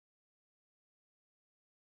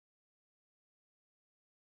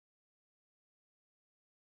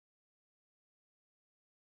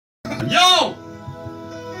Yo!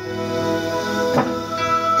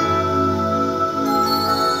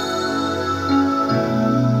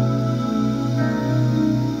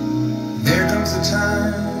 There comes a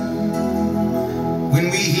time when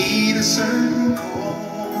we heed a certain call,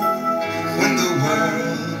 when the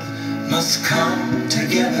world must come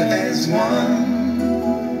together as one.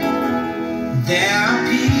 There are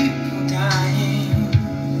people dying.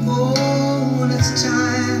 Oh, and it's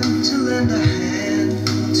time to lend a hand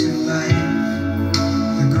to life,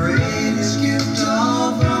 the greatest gift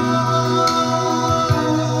of all.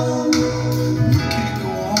 We can't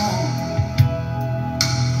go on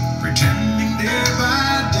pretending day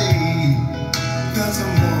by day that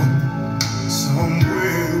someone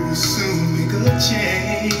somewhere will soon make a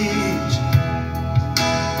change.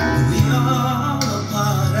 We are a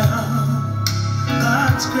part of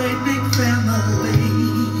God's great big family,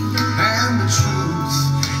 and the truth,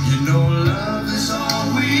 you know, love is all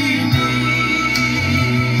we need.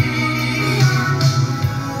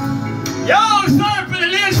 Yo, sorry for the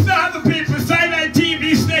list of the people, Silent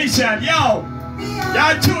TV station. Yo,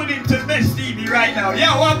 y'all tune into the best TV right now.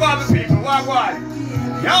 Yo, what about the people? What?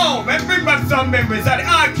 Yo, let's bring back some memories of the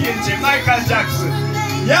Archangel, Michael Jackson.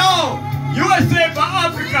 Yo, USA for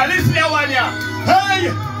Africa, listen to that one, yeah.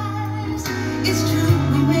 Hey! It's true,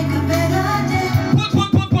 we make a better day.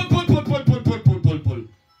 Pull.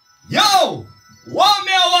 Yo! Warm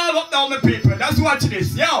me a warm up now, my people. That's watch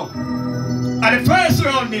this. Yo! And the first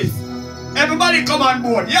round this. Everybody come on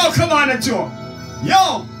board. Yo, come on and join.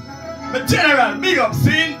 Yo! My general, big up,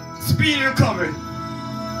 see? Speed recovery.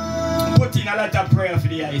 Put in a lot of prayer for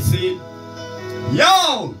the eye, see?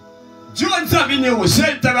 Yo! Jones Avenue,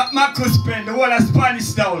 shelter at Marcus Pen, the whole of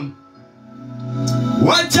Spanish Town.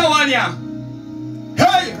 Watch your one, yeah.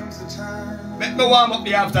 Hey! Make me warm up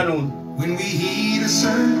the afternoon. When we heed a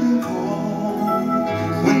certain call,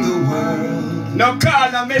 when the world No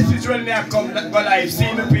call, no message when me come go live.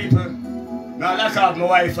 See me people. No lock off my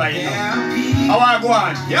Wi-Fi, you know. I want to go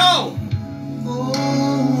on. Yo!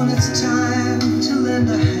 oh, when it's time to lend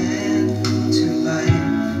a hand to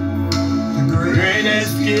life, the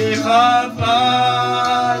Greatest gift of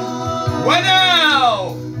all. What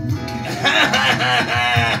now?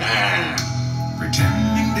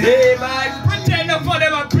 pretending They might pretend for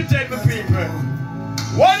them and pretend for people.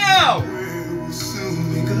 What now? will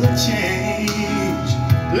soon make a change.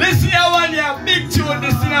 Listen to one, yeah, big tune,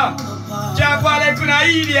 this, you know. Can't go like an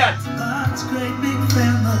idiot. God's great big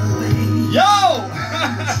family. Yo!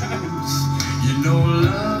 You know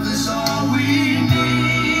love is all we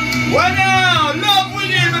need. What now? Love we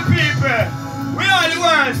need, the people. We are the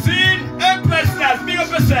world, see? Empress Nas, big up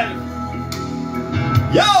yourself.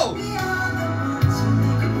 Yo!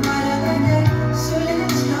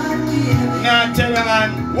 Now tell you,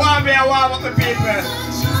 man, warm me and warm up the people.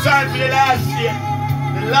 Sorry for the last year.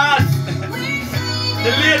 The last,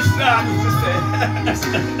 the late start, to say.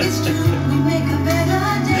 It's true, we make a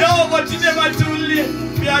better day. Yo, but you never too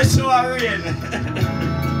late. We are show a rain.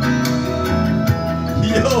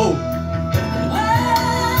 Yo!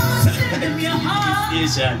 Well, send them your heart,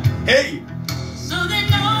 Station. Hey! so they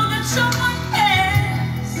know that someone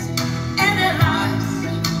cares, and their lives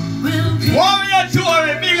will be Warrior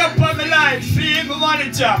Tory, big up on the line. See, my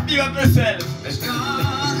manager, big up yourself.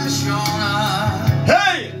 God has shown us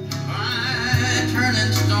Hey! by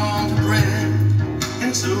turning stone to bread,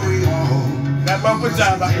 and so we all That one put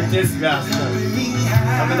down back in this glass.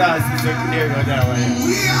 I'm gonna ask you to hear that one.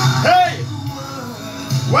 we are Hey!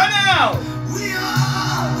 What now? we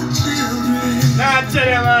are the children. Now I tell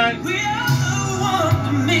you, man. We are the one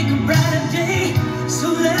to make a brighter day, so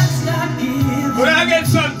let's start giving. When I get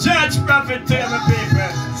some judge prophet to my people,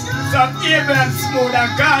 some evil and smooth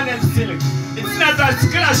and garden silk, it's not a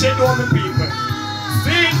splash it over people.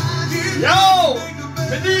 See? Yo!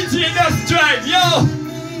 The DJ just drive, yo!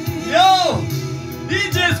 Yo!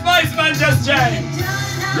 DJ Spiceman just drive.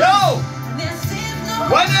 Yo!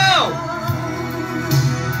 What now?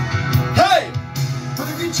 Hey! But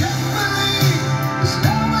if you just believe, there's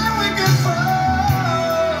no way we can fall.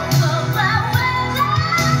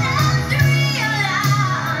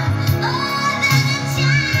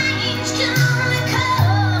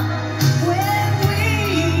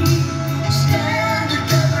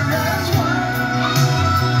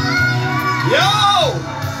 Yo!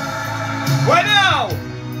 What now?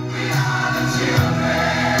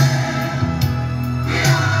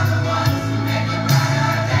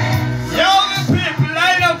 Yo, the people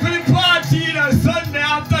line up for the party, you know, Sunday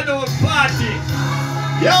afternoon party.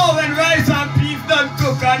 Yo, when rice and peas done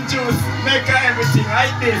cook and juice, make everything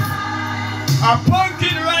like this. A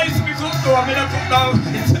pumpkin rice we cook though, I mean I cook down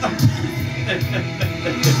rice and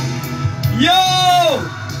peas. Yo!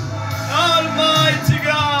 Almighty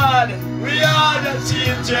God! We are the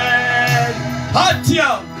children! Hot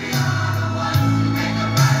yo!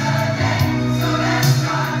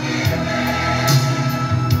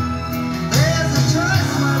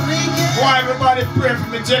 Why everybody pray for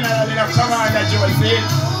me generally? Come on, that Josie.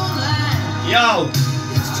 Yo!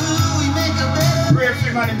 Pray for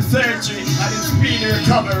him and him surgery and him speedy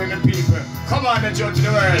recovery, the people. Come on, that Joe to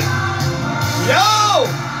the world.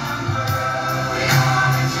 Yo!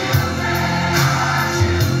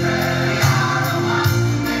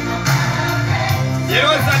 You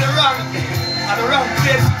know it's at the wrong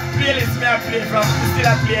playlist me I play from, still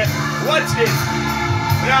I play. Watch this.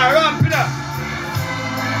 Now ramp it up.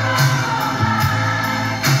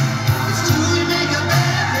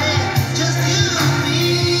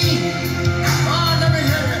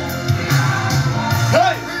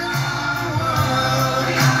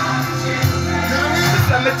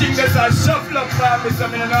 I think that's a shuffle up for me, so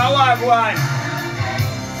I don't know how I'm going.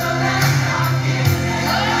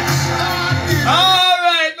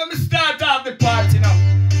 Alright, let me start off the party now.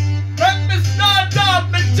 Let me start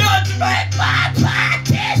off my judgment party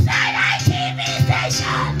TV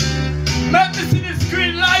station. Let me see the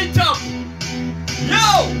screen light up.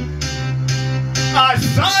 Yo! A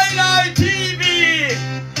Silent TV!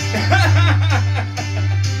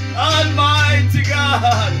 Almighty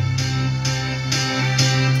God!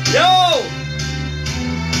 Yo!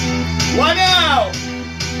 What now?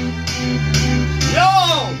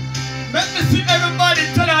 Yo! Let me see everybody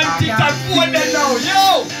turn on TikTok phone then now.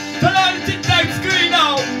 Yo! Turn on the TikTok screen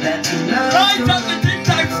now. Right up the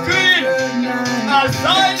TikTok screen. A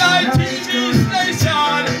Silent TV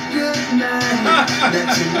station.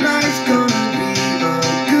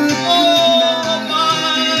 Oh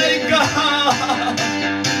my God!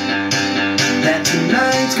 That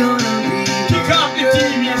tonight's gonna be kick off the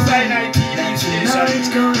TV, Silent TV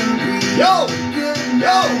station. Yo!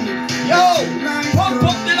 Yo! Yo! Pump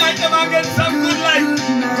up the light them and get some good light.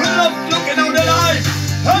 Good love looking on the light.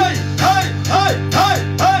 Hey! Hey! Hey!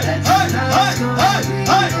 Hey! Hey! Hey! Hey! Hey!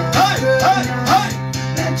 Hey! Hey! Hey! Hey!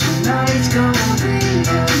 that tonight's gonna be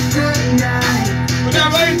a good night. We're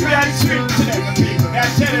not going to be on street today, my people.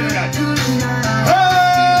 I'm telling you that. Good night.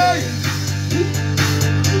 Hey!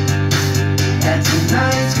 That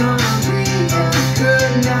tonight's gonna be a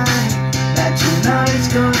good night. That tonight's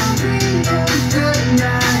gonna be a good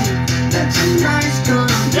night. That tonight's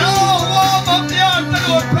gonna be. Yo, warm up the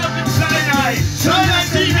afternoon, Prophet Sinai. Sinai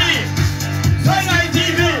TV. Sinai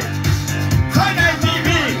TV. Sinai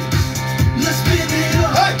TV. Let's spin it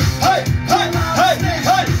up. Hey, hey, hey, hey,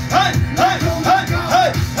 hey, hey, hey, hey,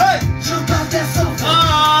 hey, hey. Jump out that sofa.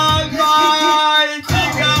 Almighty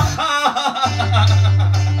God.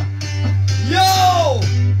 Yo,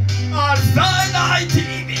 on Sinai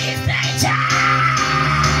TV station.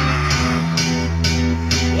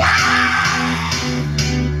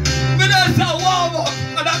 Me just a warm up,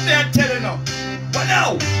 and I'm there telling you. But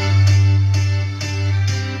now.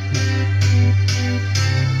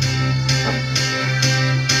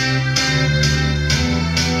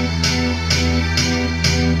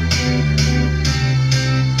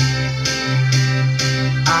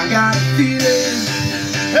 I got a feeling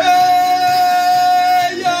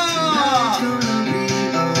Hey, it's yeah. gonna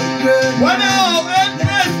be a good Well, night. now,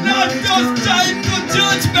 Empress not just time to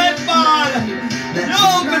judgment, man.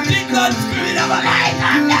 Yo, but think not screwing up a light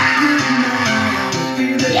on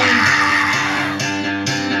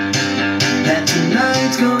That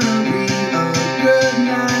tonight's gonna be a good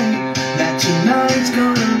night. That tonight's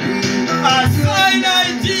gonna be a Sinai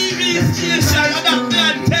TV station, and I'm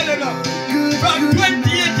there telling them. From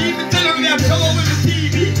 2018, we tell them they have come over with the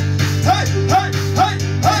TV. Hey, hey, hey,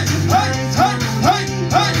 hey, hey, hey, hey,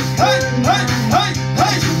 hey, hey, hey, hey,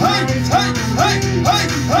 hey, hey, hey, hey,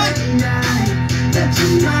 hey, hey. That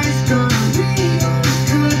tonight's gonna be a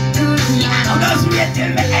good night. I'm just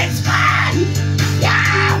waiting for X-Man.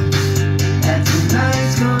 Yeah. That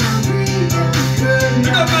tonight's gonna be a good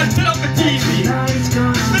We don't night. got to turn up the TV. Tonight's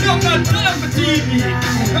gonna We don't got to turn up the TV.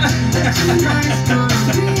 That tonight's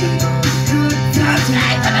gonna be a good night.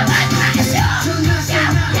 Tonight,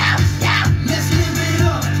 let's live it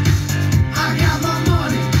up. I got my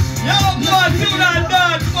money. Yo, boy, do that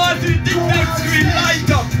dance, boy, to the TikTok screen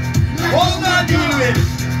light up. What am I doing with?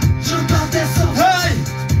 Jump out that sofa.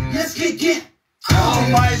 Hey! Let's kick it. Oh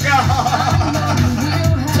my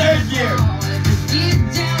God! Third year.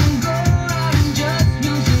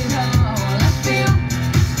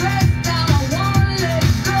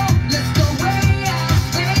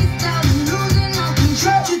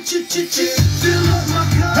 Fill up my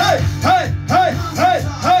cup. Hey, hey, hey, hey,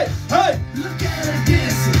 hey, hey! Look at her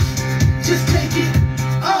dancing. Just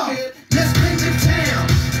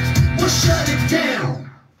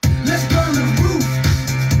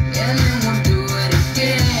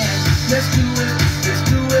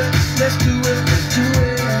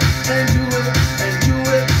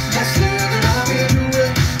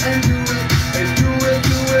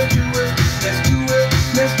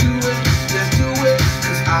let's do it,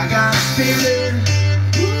 'cause I got a feeling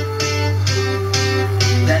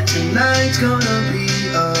that tonight's gonna be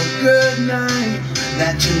a good night.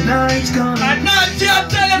 That tonight's gonna And not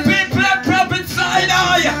just telling people that prophet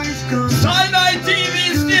Sinai. Sinai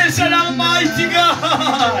TV station, Almighty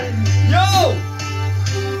God. Yo!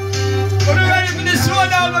 Are you ready for the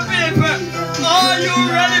showdown, my people? Are you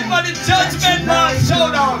ready for the judgment man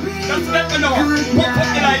showdown? Just let me know. Put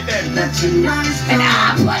up the light then. that tonight's And gonna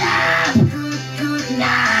I put up. good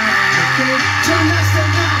night. Tonight's the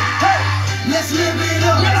night. Hey, let's live it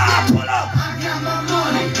up. Pull up. I got my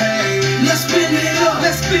money. Hey, let's spin it up.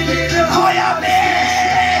 Let's spin it up. Oh, yeah,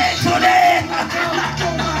 man. Today.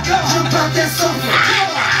 Jump out that sofa.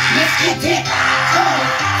 Let's get it.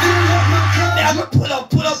 Fill up my cup. Yeah, but pull up.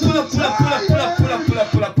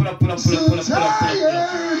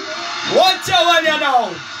 Watch out when you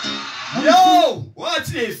know. Yo, watch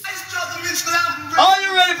this. Are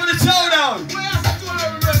you ready for the showdown?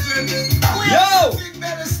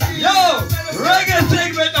 Yo, reggae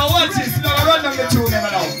segment now. Watch this. Now run down the tune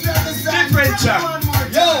now. Different track.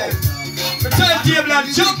 Yo, the turntable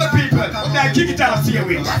and jump the people. Now kick it out, see you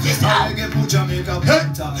with.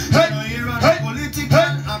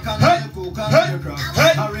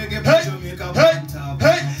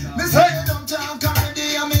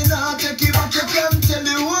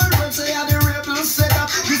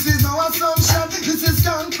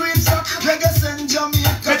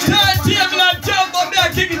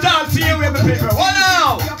 People. What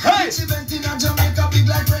now? Hey!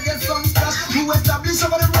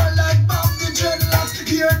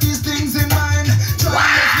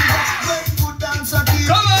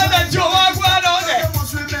 Come on, then, Joe. What's going on there?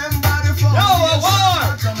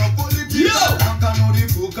 Yo,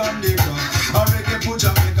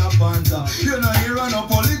 you know, you run a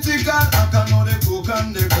political, I can know the cook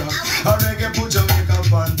and the crack. A reggae put Jamaica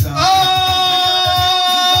Panther. Alright,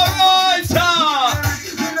 sir.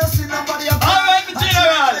 Alright, the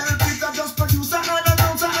general. Just producer and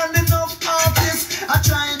announcer and enough artists. I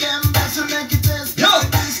try them best to make it taste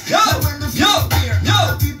like this. When the people hear,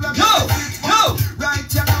 the people are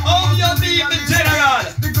right, you know, Oh, you mean the general.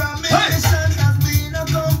 the grand mission has been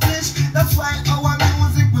accomplished. That's why our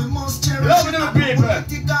music we must cherish. Love them people.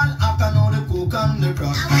 Political, I can know the cook and the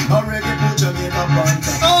crack. A reggae put Jamaica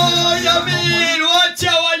Panther. Oh, you mean watch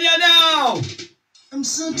out when you now. I'm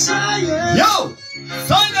so tired. Yo,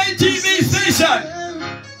 Sunday TV station.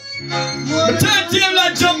 The turntable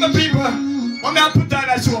and jump the people. I'm going to put down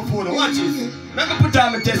that show for you. Watch it. Let me put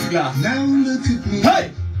down the test glass. Now look at me.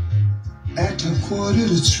 Hey! At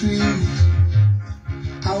 2:45.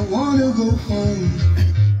 I wanna go home.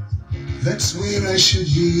 That's where I should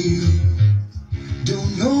be.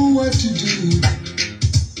 Don't know what to do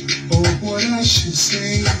or what I should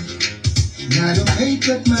say. Gotta make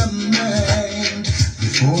up my mind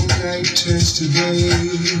before night turns to day.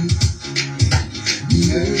 The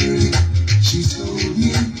early, she told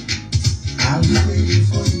me, I'll be waiting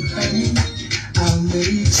for you, honey. I'll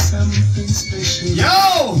make something special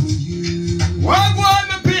Yo! for you. What want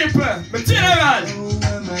my people? My general! Oh,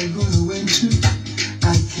 am I gonna enter?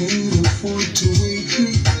 I can't afford to wake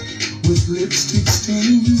up with lipstick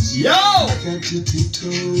stains. Yo! Got to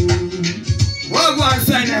tiptoe. What want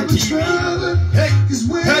Sunday TV? Hey! Is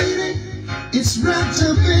waiting. It's wrapped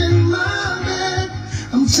up in my bed.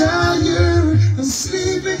 I'm tired. I'm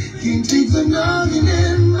sleepy. Can't take the noggin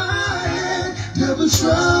in my head. Double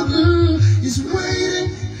trouble is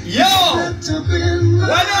waiting. Yo! Wrapped up in my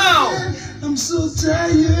What now? head. I'm so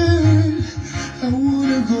tired. I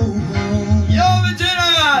wanna go home. Yo, my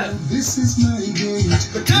general! This is my gate.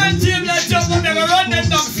 The turntable and jump up there, run them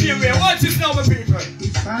down the way. Watch this now, my people.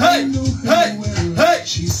 If I Hey, know her hey, well, hey.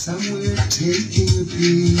 she's somewhere taking a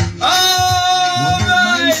pee.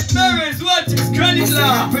 Alright, Marys, watch this. Granny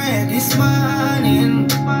Law. This morning,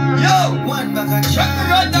 Yo! one bag of Let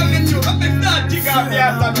me run down the tune. Let me start dig out the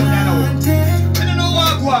afternoon now. I don't know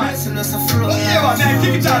what I want. Oh, yeah, man,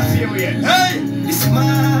 kick it out, see you here. Hey! This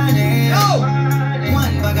morning, Yo!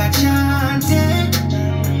 one bag of chanting.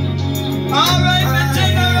 Alright, my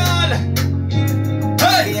general!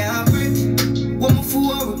 Hey! Yeah, what my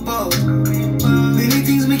for about? Many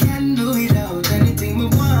things we can do without anything we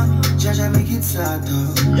want. Jaja make it start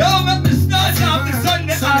up. Yo, let me start off the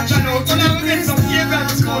Sunday afternoon. Gonna get some Gabriel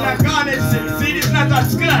School and Garden City. See, this not a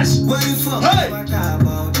splash. What you fuck Hey! what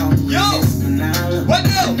about? Yo! What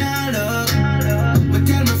now? But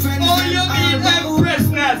tell my friends Oh, you mean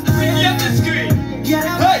Empressness? Bring up the screen.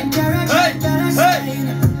 hey, hey.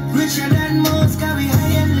 Richer than most, carry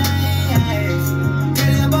higher life.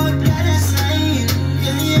 Tell you about that sign.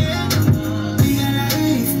 Yeah, bigger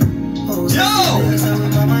life. Oh, Yo! so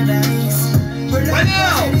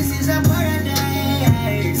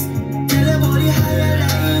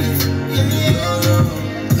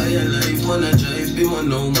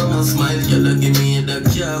one smile, y'all give me a dark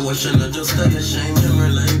car wash and I just got your shine. Camera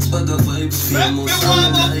lights, bag of vibes, Let me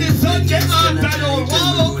warm up the Sunday afternoon,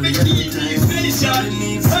 warm up the TV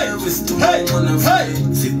station. Hey.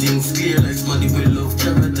 See things clear like somebody will love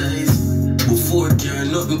paradise. Before car,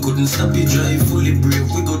 nothing couldn't stop you drive. Fully brave,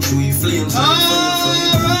 we go through your flames.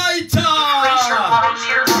 Alright.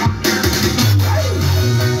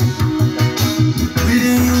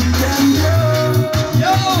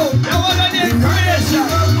 Yo, that was an inspiration.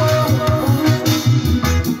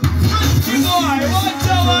 Boy, what's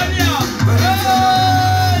up on here?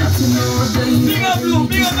 Hey! Big up Blue,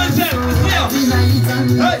 big up myself.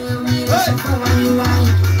 Hey!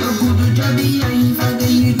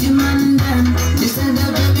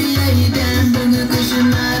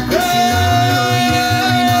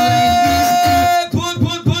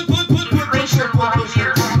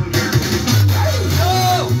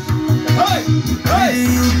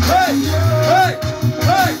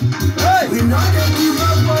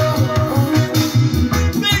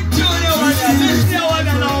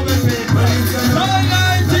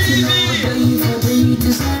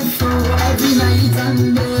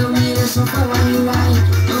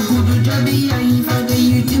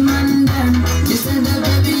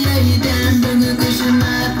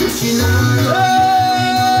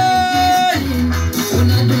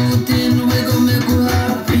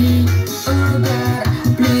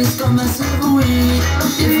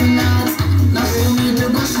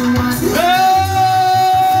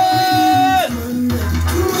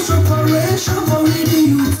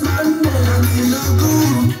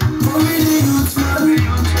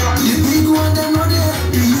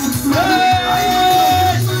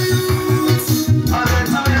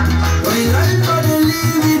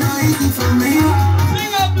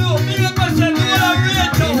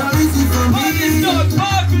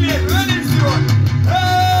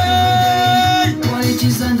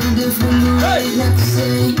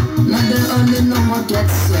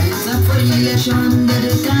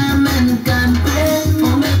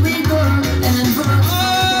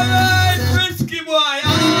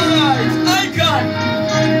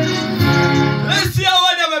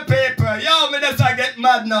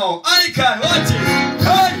 Now, I can watch it.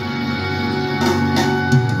 Hey!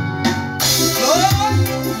 Lord,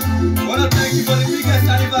 wanna thank you for the biggest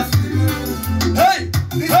anniversary. Hey!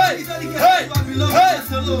 Hey! Hey! Hey!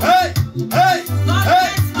 Hey!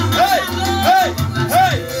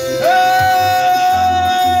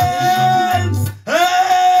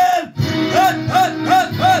 Hey! Hey! Hey!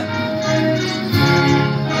 Hey!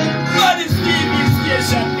 What is TV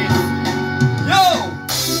station this? Yo!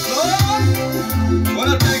 Lord!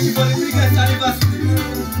 Wanna thank you for the biggest anniversary.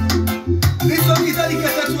 This song is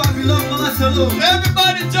dedicated to our beloved Mama Salone.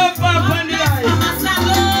 Everybody jump up on the line.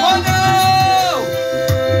 Oh no!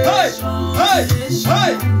 Hey! Hey!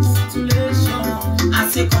 Hey! I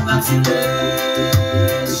say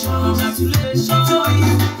congratulations. Congratulations to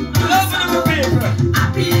you. Love of the paper.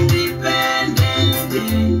 Happy Independence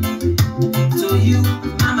Day to you,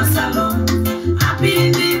 Mama Salone. Happy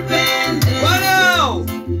Independence. What now?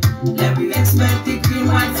 Let me expect the green,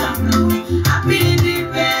 white, and blue. Happy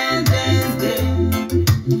Independence Day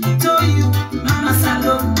to you, Mama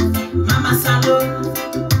Salone, Mama Salone.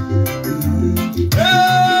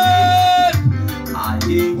 Hey!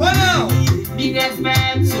 What now? Big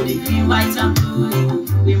respect to the green, white, and blue.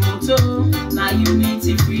 We motto, now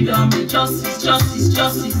unity, freedom, and justice, justice,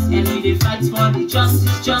 justice. And we dey fight for the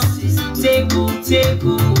justice, justice. Take go, take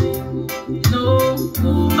go. No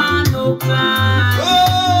woman, no cry.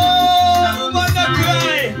 Oh! Mother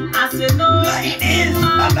cry! I said no. It is!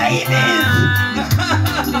 Papa, it is!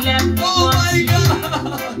 Oh my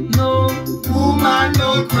God! No Woman,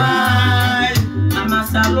 no cry! Mama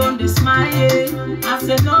Salone, they smile. I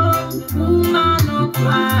said no woman, no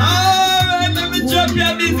cry. Alright, let me jump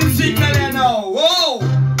your busy signal here now. Whoa!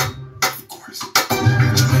 Of course.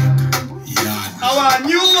 Yeah. Our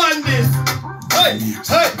new one this. Hey!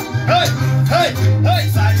 Hey! Hey! Hey! Hey!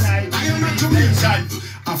 Sunshine! I am not Jamaican.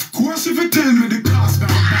 Of course, if you tell me the cost, then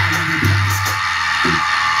I'm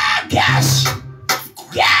Cash!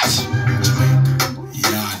 Cash!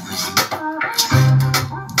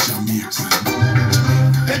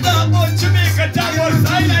 It's all about Jamaica, talk about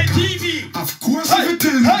Highlight TV. Of course, Hey, if you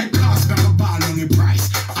tell me hey. the cost, then I'm ball on the price.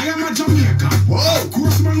 I am a Jamaican. Whoa. Of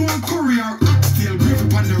course, man, one courier, still grave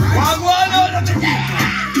upon the rice. What going on over there?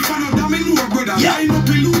 If I know that, me know, brother, Yeah. line up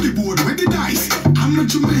below the board with the dice. I'm a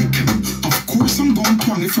Jamaican. Of course, I'm going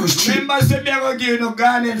 21st Street. Remember, say they go give no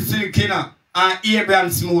Ghanaian silk, you know, and Abraham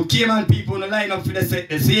Smooth. Cayman people in the line up for the set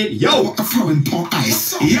the scene. Yo! A flowing pon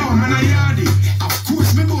ice. Yo, man, I yardy. Of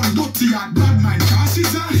course, me born dirty at bad mind. Cause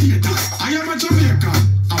it's a hater. I am a Jamaican.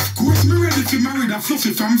 Of course, me ready to marry that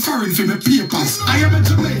fluffy from foreign for my papers. I am a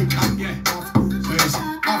Jamaican, yeah.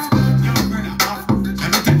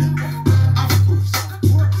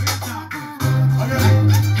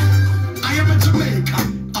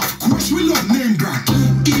 We love name brand,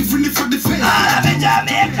 even if I defend. I'm a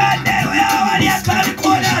Jamaican, then we are in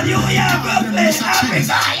California, New York, Brooklyn,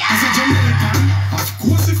 Africa. As a Jamaican, of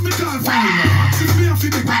course, if me can't find my if me have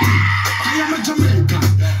to be party, I am a Jamaican.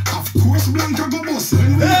 Of course, Blanca go bust.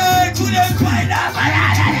 Hey, couldn't find out.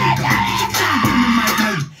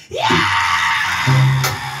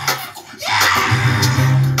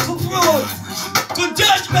 Good fruit. Good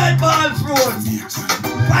judgment, ball fruit.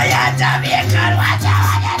 Why are Jamaican? Watch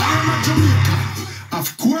out. Of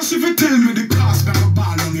course, if you tell me the cost, then a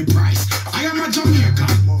ball on the price. I am a Jamaican.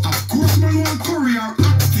 Of course, man, one curry or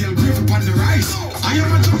oxtail grave upon the rice. I am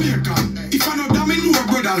a Jamaican. If I know that me know a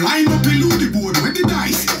brother, line up a load the board with the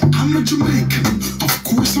dice. I'm a Jamaican. Of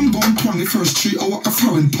course, I'm born 21st 3 hour of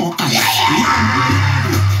flowing pond ice.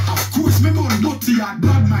 Of course, me born dirty at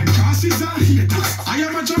bad mind, causes are haters. I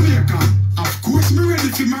am a Jamaican. Of course, me ready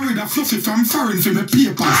to marry that fluffy from foreign for my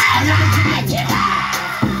papers. I am a Jamaican.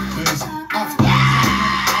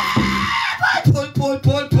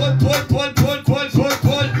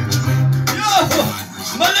 Pull. Yo,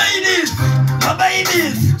 my ladies, my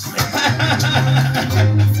babies.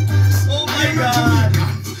 Oh my God.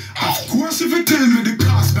 Of course, if you tell me the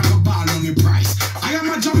cost, then a ball on the price. I am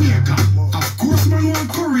a Jamaican. Of course, man, one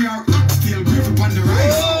curry or oxtail grave upon the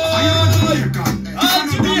rice. I am a Jamaican.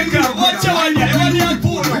 Jamaican, watch out on you.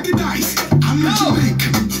 With the dice. I'm a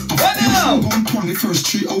Jamaican. Of course, I'm born 21st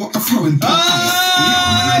 3 hour of flowing pond.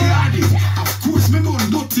 Of course, me born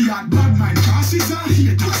dirty at bad mind, causes are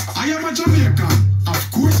haters. I am a Jamaican.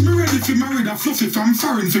 Of course, me ready to marry that fluffy from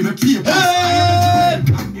foreign for my papers. I am a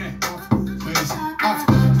Jamaican.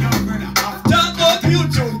 Talk about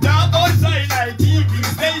YouTube, talk about Sinai TV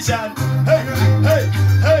station. Hey.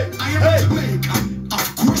 I am a Jamaican. Of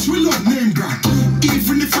course, we love name brand,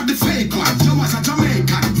 even if I'm the fake one. You as a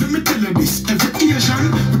Jamaican, let me tell you this. Every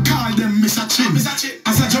Asian, we call them Mr. Chin.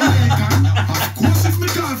 As a Jamaican, of course, if me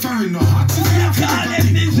call foreign, no hot.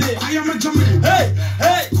 I am a Jamaican. Hey.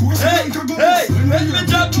 Let me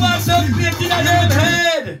drop one plate in their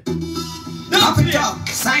head. Up it up,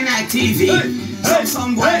 Sinai TV.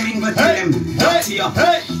 Some boy mingle to them, dirty up.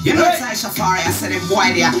 You know it's Aisha Fari, I said them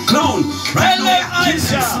boy they are clown. Right now they are kill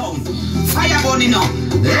them sound. Fire burning up,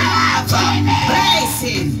 lava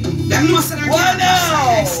blazing. Them know say they're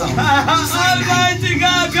killing sound. Almighty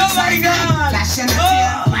God, come on God. Flashing at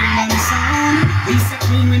you, killing them sound. We say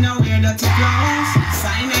clean, we know we're dirty clothes.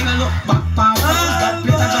 Sign ain't a look back, pound. That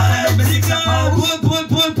plate a drop and the six a pound. Pull.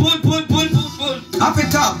 Up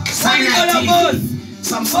it up, Sinai TV.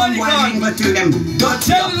 Some boy mingle to them,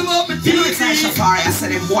 dirty up. You know it's Aisha Fari, I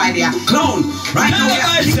said them boy they are clown. Right now they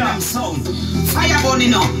are killing them sound. Fire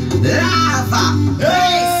burning up, lava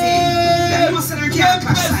blazing. Them know say they can't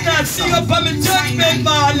crash Sinai Sing up on me judgment,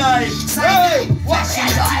 my life. Hey, what's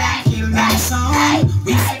that? Kill them sound.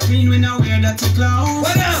 We say clean, we know we're dirty clothes.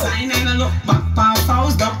 Sign ain't a look back, pound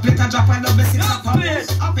fouls. Double plate a drop and double six a pound.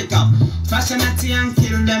 Up it up, fashion at and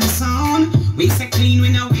kill them sound. We say clean, we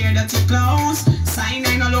know we're dirty clothes. Sign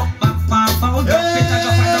ain't a look back, pound fouls. Double plate a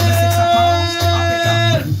drop and double six a pound. Up it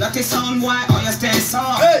up, dirty sound, why all you stay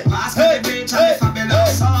soft? Pass me the bitch and the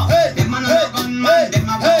fabulous soft. Them man a gunman, them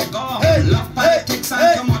a go. Love politics and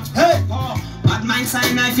too much power. Bad mind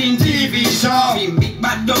sign I think TV show. Big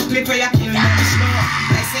bad dog plate where you kill them slow.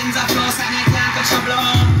 Blessings are close and I can't touch a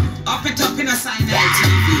blow. Up it up in a sign I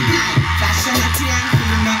TV. Fashion at the end,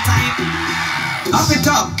 kill no time. Up it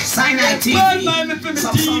up, sign I TV.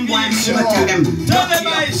 Some boy mingle to them.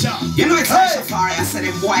 You know it's Aisha Fari, I said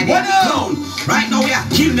them boy they are clown. Right now we are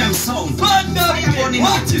kill them sound. Fire burning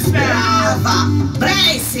up, lava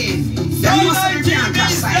blazing. Them know say they can't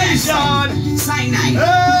crash Sinai sound. Sinai,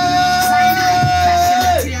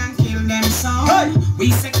 fashion and kill them sound.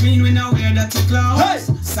 We say clean, we know we're dirty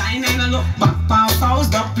clothes. Sinai no look back, pound fouls.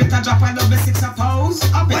 Double plate a drop and double six a pose.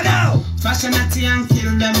 Up it up, fashion and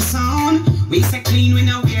kill them sound. We say clean, we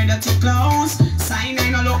know we're dirty clothes. Sinai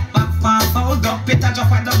no look back, pound fouls. Double plate a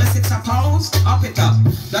drop and double six a pose. Up it up,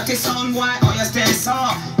 dirty sound, why all you stay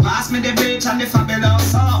soft? Pass me the bitch and the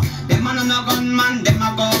fabulous soft. Them man no gunman, them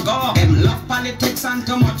a go. Them love politics and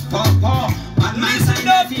too much pop. Bad man sign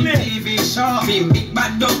up in TV show. Big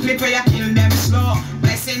bad dog plate where you kill them slow.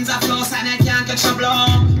 Blessings are close and I can't catch a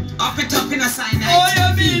blow. Up it up in a sign. Oh,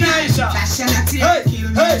 you mean Aisha? Fashion at you, kill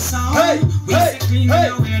them sound. We say clean, we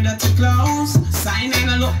know we're dirty clothes. Sign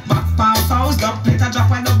ain't a look back, pound fouls. Double plate a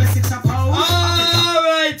drop and double six a pose.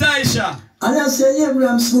 Alright, Aisha. And I say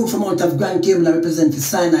Abraham Smoke from out of Grand Cable, I represent the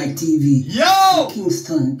Cyanide TV. Yo!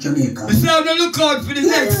 Kingston, Jamaica. We still have to look out for the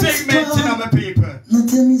next segment, you know, my people. Now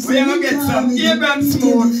tell me, We are going to get some Abraham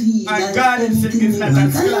Smoke and Garden Singing Flat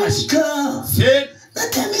and Splash. See? Now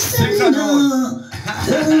tell me, Six and roll.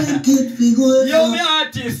 Yo, the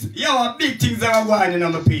artists, yo, big things are going on, you know,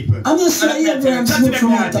 my people. I'm just saying Abraham Smoke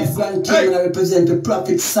from out of Grand Cable, I represent the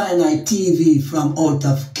Prophet Cyanide TV from out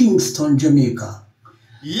of Kingston, Jamaica.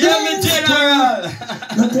 Yeah, me general.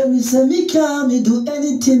 Now tell me, say me can me do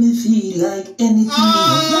anything me feel like, anything.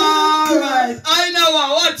 Alright, I know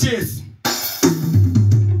what. Watch this.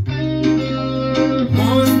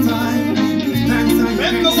 Most times,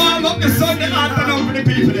 Let me warm up the Sunday afternoon for the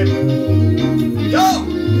people. Then. Yo.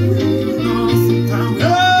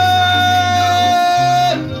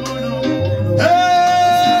 Hey.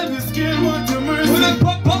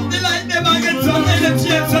 Pop the light, them and get some energy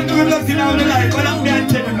and some good luck in our life. But I'm there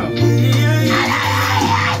telling you.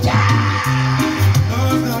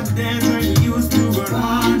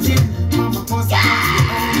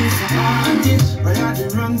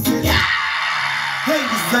 Hey,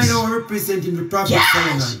 this is Dino representing the Prophet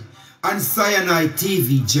Cyanide and Cyanide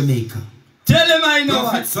TV, Jamaica. Tell him I know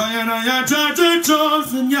Prophet what. Cyanide, Church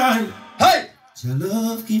chosen, yeah. Hey! Your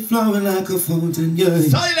love keep flowing like a fountain, yeah.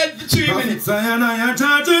 Silent for 3 minutes. Cyanide,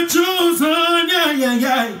 Church chosen,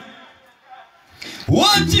 yeah.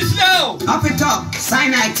 Watch this now! Up it up,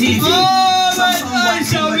 Cyanide TV. Oh, Some my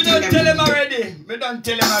someone God, we can don't tell him already. We don't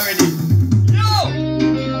tell him already. Yo!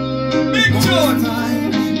 Big tune!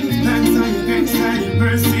 Thanks for your grace and your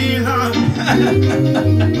mercy, Lord.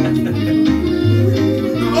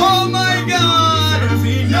 Oh my God!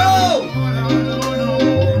 Yo!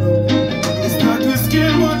 It's not to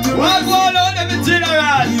scale what to One more on them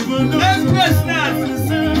general! Empress Nat!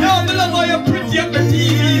 Yo, me love how you pretty up the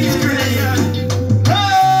TV screen!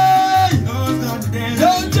 Hey! Yo,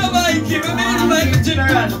 Jamaica, me mean like the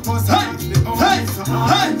general! Hey!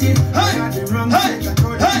 Hey!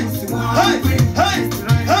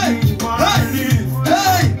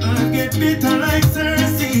 Hey! I get bitter like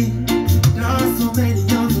Cersei. Lost so many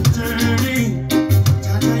on the journey.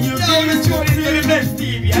 Yo, the tune is the best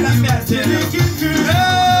TV, and I'm not telling you.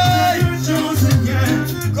 Hey!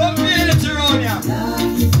 Come here, the Geronia.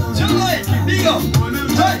 Jamaica, big up.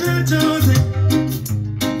 Hey!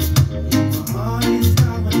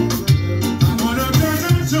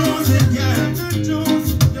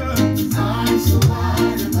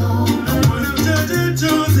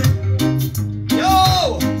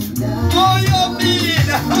 Yo! Oh, you mean?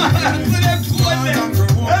 To them good them.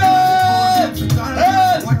 Hey!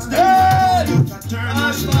 Hey!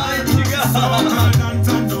 Almighty God.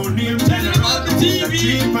 Tell them about the TV.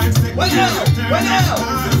 What now?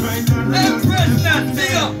 Empress Nat,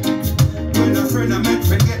 big up. When a friend I met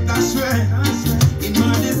forget that's right. In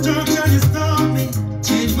my destruction you stop me.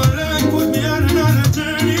 Change my life, put me on another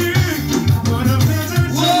journey. Wanna better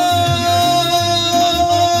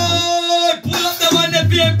Whoa! Pull up the one that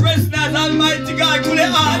be Empress Nat, Almighty God, could it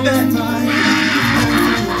hard there?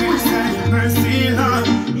 mercy, Lord.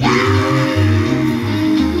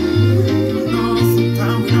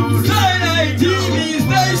 Cyanide TV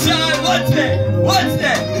station, what's that? What's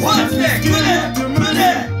that? What's that? Come there, come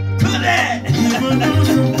there, come there. Even though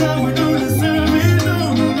sometimes we don't deserve it, no.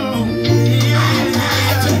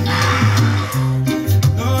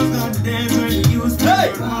 Those are the days when you used to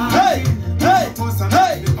Hey, hey, hey,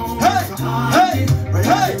 hey,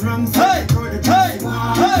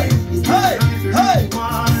 hey, hey,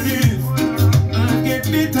 I get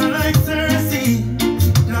bitter like Cersei.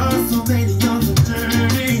 Lost so many on the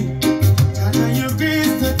journey. Tata, your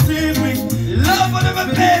grace that saved me. love of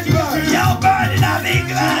the paper, yo, burning up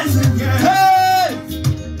England. Hey,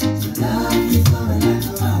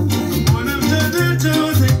 One of the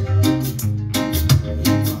chosen.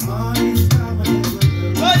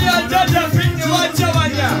 when you're judge of it, watch your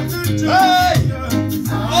one, yeah. Hey,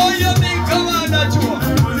 oh, you big commander, Joe.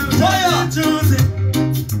 Fire,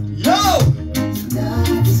 yo.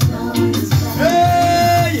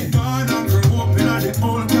 Hey, God, I grew up in the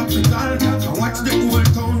old capital. I watch the old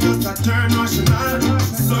town just a turn national.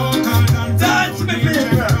 So called and dance, me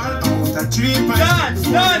baby. out a tree by Dance,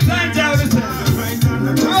 I tell you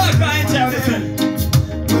this. Rock, I tell you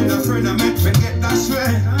this. when a friend I met forget that's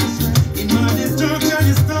right. In my destruction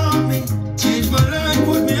you stop me. Change my life,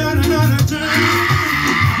 put me on another journey.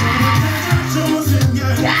 Chosen,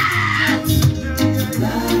 yeah.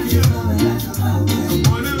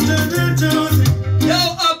 One of the chosen. Yo,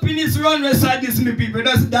 happiness run beside this, me people.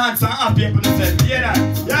 Just dance and happy for themselves. You hear that?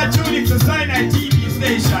 You're tuning to Cyanide TV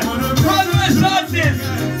station. Run beside this.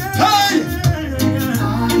 Hey!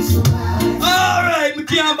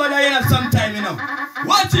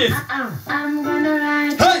 this. I'm gonna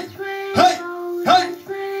ride. Hey, hey, hey,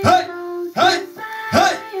 hey, hey,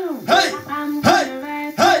 hey, hey,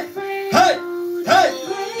 hey, hey, hey, hey,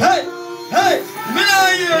 hey, hey. Me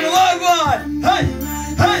now hear the word one. Hey,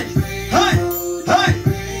 hey, hey,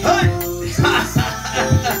 hey, hey.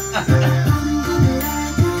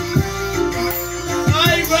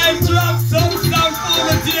 I'm going to drop some stuff for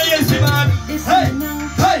me today, yes, man. Hey,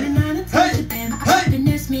 hey, hey, hey,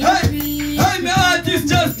 hey, hey, my artist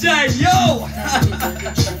just died, yo.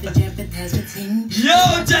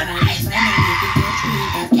 Yo,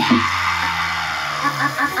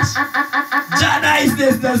 John Ice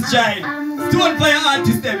just died. Stone Fire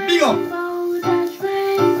artist, them, big up.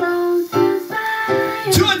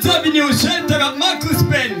 Jones Avenue, Shelter of Marcus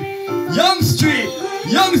Penn,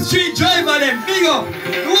 Young Street driver, them, big up.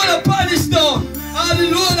 The whole of Polish Town, all the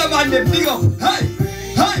loader man, them, big up. Hey,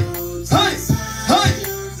 hey, hey, hey,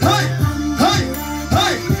 hey, hey,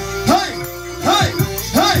 hey, hey, hey,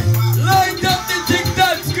 hey. Light up the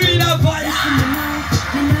TikTok screen of fire.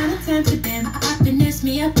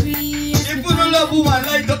 If you don't love woman,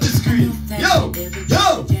 light up the screen. Yo,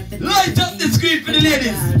 yo, light up the screen for the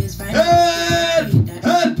ladies. Help,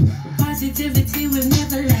 help. Positivity will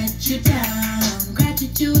never let you down.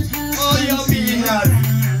 Gratitude has Oh, you mean that?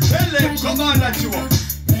 Tell them, come on, that you want.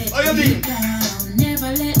 Oh, you mean?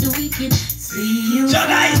 Never let the wicked see you. John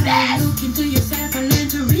Ice. Look into yourself and learn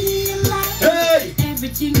to realize. Hey.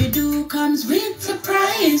 Everything you do comes with a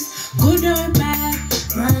price. Good or bad,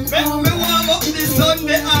 run Make me warm up this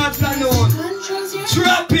Sunday afternoon.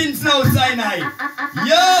 Trappings now, Sinai.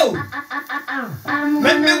 Yo!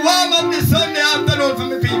 Make me warm up this Sunday afternoon for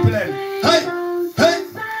me people then. Hey! Hey!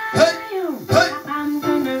 Hey! Hey!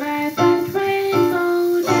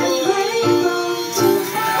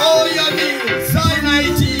 Oh, you mean Sinai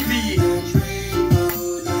TV.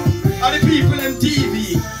 And the people in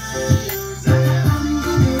TV.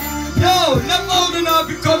 Yo, no more than I'll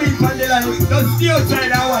be coming from the line. Don't stay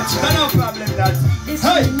outside and watch. No problem that.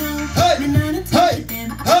 Hey! Hey! Hey!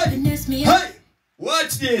 Hey! Hey!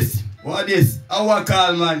 Watch this. What this? I want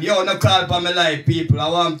call, man. Yo, no call for my life, people. I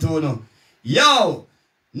want to know. Yo,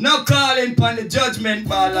 no calling for the judgment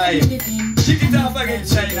bar live. Check it off again,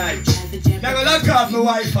 China. Now go lock off my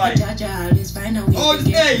Wi-Fi. Oh,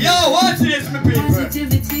 hey, yo, watch this, my people.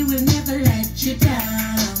 Positivity will never let you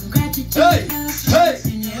down. Gratitude Hey, hey,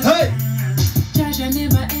 hey. Jaja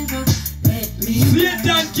never ever let me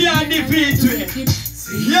Satan can't defeat me.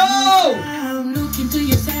 Yo! Look into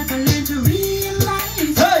yourself and learn to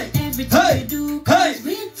realize. Hey, everything hey, you do hey. comes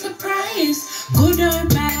with a price. Good or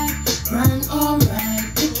bad, wrong or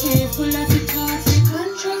right. Be careful of your thoughts and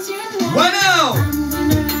controls your life. What now? I'm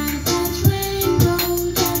gonna ride that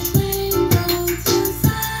rainbow to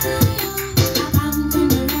Zion. I'm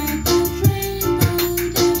gonna ride that rainbow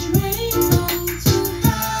to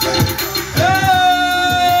Hey,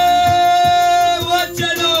 what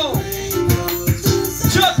you know?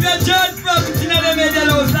 Drop your judge prophet in the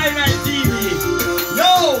middle of Sinai TV.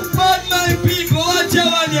 Yo, bad man people, what you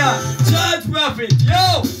want ya? Judge prophet,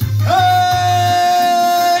 yo.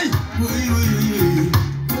 Hey!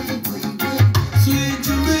 Sweet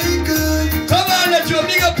Jamaica. Come on, let you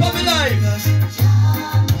big up on me life.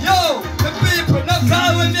 Yo, the people, no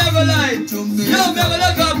call when they go live. Yo, me go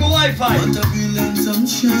look up my Wi-Fi. What a brilliant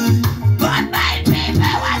sunshine. But my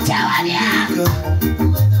people, what you want ya?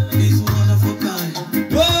 Is one of a kind.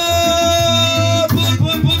 Whoa!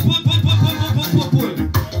 Pull.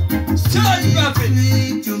 Judge prophet.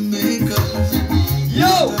 Sweet Jamaica.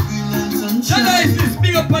 Yo, What a brilliant John sunshine. Ice is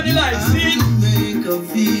big up on the life, see? Jamaica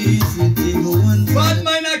visiting one Bad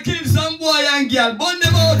man a kill some boy and girl, burn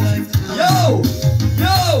them out. Yo,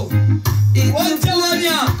 yo, what you want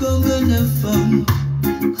ya? Come and have fun.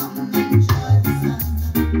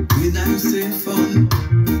 When I say fun,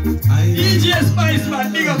 I DJ Spice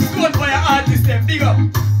man, big up, Stone Fire artist them, big up.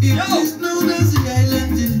 It Yo. is known as the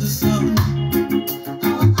island in the sun.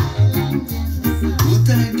 But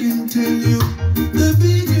I can tell you, the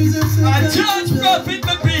beach is a A second church love. prophet,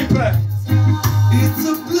 my people. It's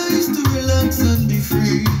a place to relax and be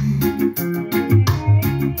free.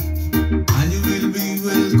 And you will be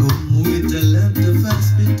welcome with a lot of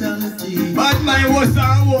hospitality. Bad man was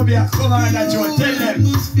on home here, come on, that you tell them.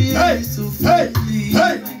 Hey, hey,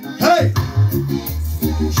 hey, hey.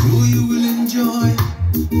 Sure you will enjoy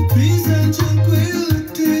peace and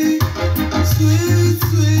tranquility. Sweet,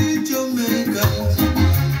 sweet Jamaica.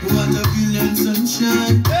 What a brilliant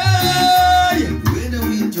sunshine. Hey! Weather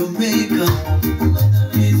in Jamaica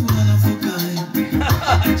is one of a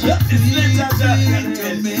kind. Justice Sweet, Ledger,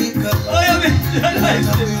 Jamaica. oh, you mean, What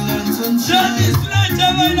a brilliant sunshine. Justice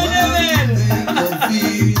Ledger, my Jamaica name.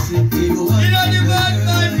 feels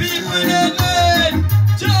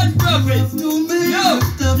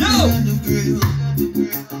real.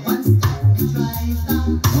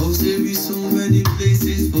 Oh, there is so many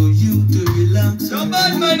places for you to relax. No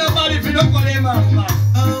bad man, nobody if you don't call him off, man.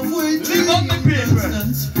 Leave up the paper.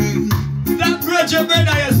 That grudge your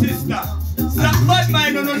brother, your sister. That bad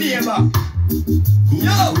mind on the neighbor.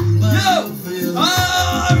 Yo, yo.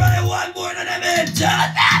 Alright, one more than them head.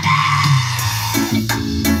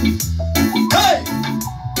 Hey,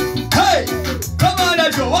 hey. Come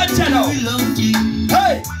on, Joe. Watch it now.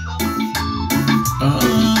 Hey.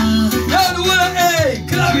 Yo, the whole of, hey,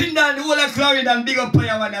 Clarendon, the whole of Clarendon, big up for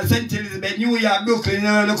your one, St. Elizabeth, New York, Brooklyn, you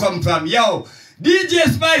know where you come from. Yo, DJ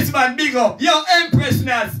Spice Man, big up. Yo, Empress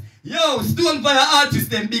Nas. Yo, Stone Fire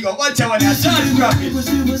Artist, them big up. Watch out, one, Charles Graphic.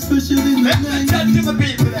 Let me chat to my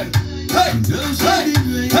people, them. Hey, hey,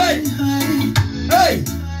 hey, hey,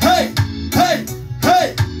 hey, hey,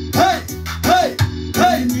 hey, hey, hey,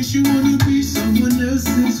 hey. Wish you wanna be someone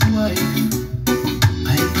else's wife.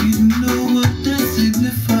 I didn't know what that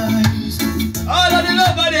signifies. All of the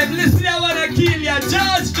love of them, listen, I wanna kill ya.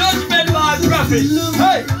 Judge, Judgment Ball Prophet.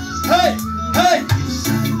 Hey, hey, hey.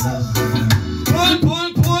 Pull,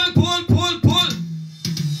 pull, pull, pull, pull, pull.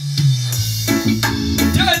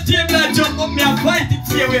 Judge Jim that jump up me and fight it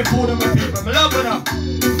here away for them people. I love it.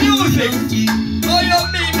 Music. Oh, you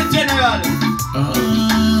mean the general.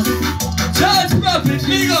 Judge Prophet,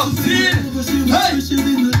 big up, see it? Hey,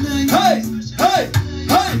 hey, hey,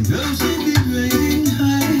 hey.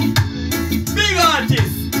 Big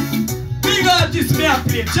artist. Big artist me a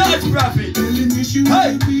play. Judge Prophet.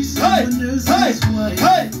 Hey, hey, hey,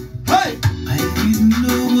 hey, hey. I didn't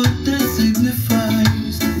know what that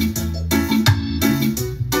signifies.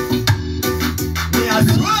 Me a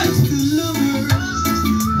sweat.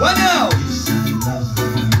 What now?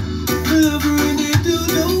 Love her and they don't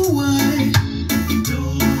know why.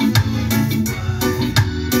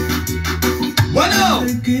 What now?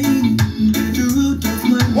 Again, get the root of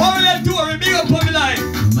my What will you do? We big up on me line.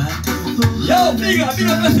 no matter how Yo, big up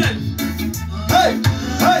yourself. Hey,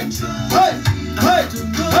 hey, hey, hey,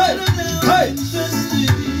 hey, hey.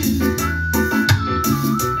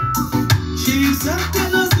 She's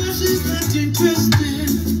acting as if she's not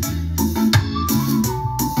interested.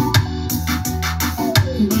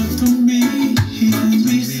 But to me, it will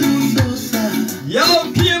be so sad.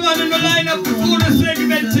 Yo, came on in the line up for the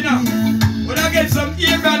segment, you know. When I get some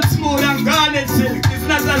Abraham Smooth and Garnet Silk, it's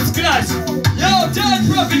not a scratch. Yo, Judge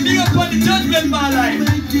Prophet, big up on the Judgment Ball line.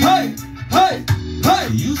 Hey, hey, hey.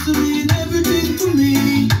 You used to mean everything to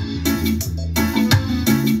me.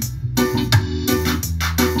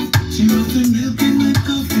 She was the milk in my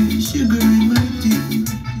coffee, sugar in my tea.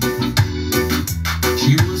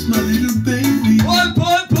 She was my little baby. Pull,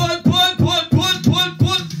 pull, pull, pull, pull, pull, pull,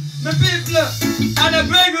 pull. My people, and a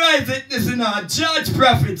big rise it, listen now, Judge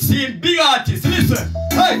Prophet, seeing big artists, listen.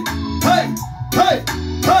 Hey, hey, hey,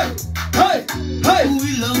 hey, hey, hey.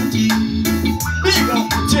 We loved you. Big up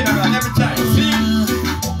general every time, see?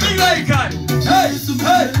 Big icon. Hey,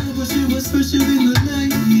 hey. But she was special in the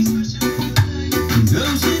 90s.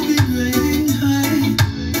 Though she be riding high.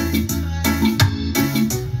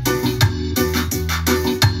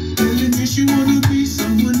 Telling me she wanna be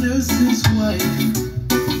someone else's wife.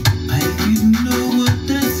 I didn't know what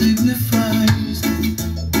that signifies.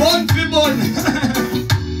 Bun for bun.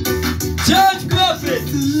 Judge Prophet.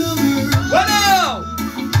 To love her, What now?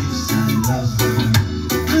 yes, I love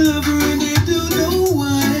her. Love her and they don't know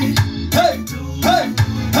why. Hey, hey,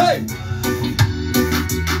 hey.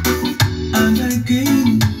 And I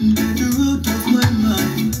can't get her out of my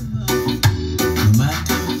mind. No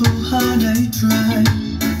matter how hard I try.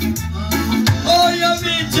 Oh, you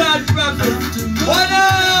mean Judge Prophet. What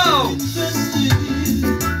now?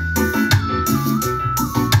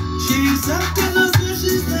 She's acting as if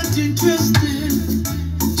she's not interested.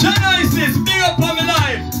 Genesis, big up on my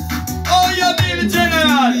life. Oh, you mean the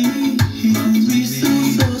general. It would be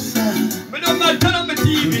so sad. But don't mind, turn up my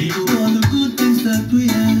TV. All the good things that we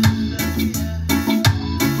had.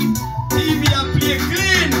 TV and play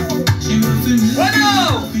clean. She was the What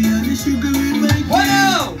now? coffee and the sugar in my What tea.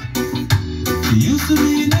 now? She used to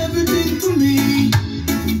mean everything to me.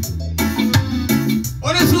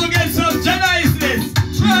 On this will get some Genesis.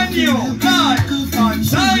 Brand new, live on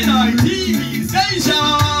China TV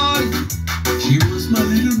station. She was my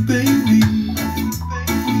little baby.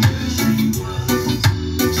 Yeah, she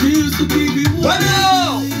was. She used to keep me warm. What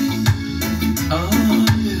now? Oh,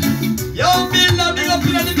 yeah. Yo, Bill, big up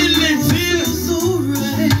in the building, see? So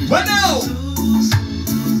right. What now?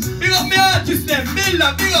 Big up my artist them, Bill,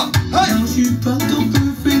 big up. Hey. Now she packed up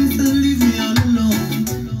her friends and leave me all alone.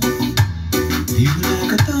 Leave me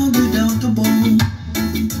like a dog without a bone.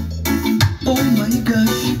 Oh my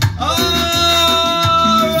gosh. Ah,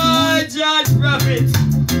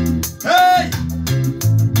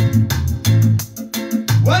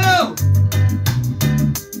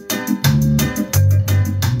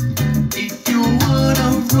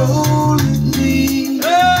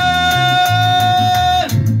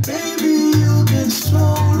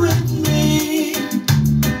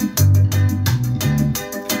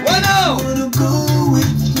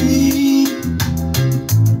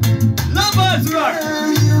 Just rock.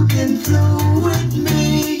 Girl, you can flow with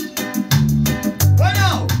me. What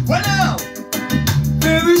now? What now?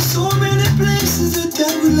 There is so many places that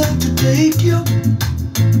I would like to take you.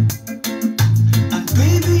 And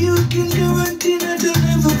baby, you can guarantee that I'll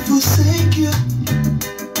never forsake you.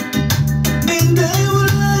 And I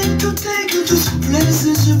would like to take you to some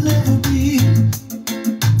places you've never been.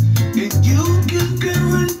 And you can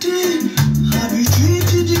guarantee I'll be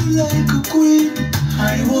treating you like a queen.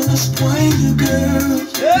 I wanna spoil you, girl.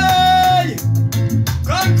 Hey!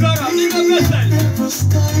 Conqueror, big up yourself. Never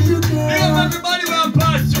style you, Big up girl. everybody who have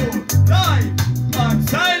passed through. Live on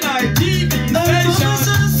Sinai TV I promise station.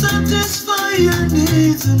 I'll satisfy your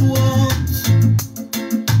needs and wants.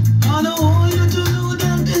 And I want you to know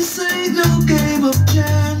that this ain't no game of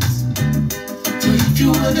chance. So if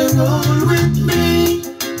you wanna roll with me,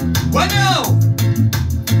 What now?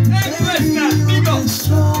 Hey, baby, Western, you big up. can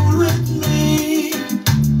stroll with me.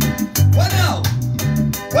 What now?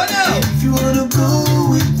 What now? If you wanna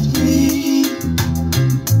go with me,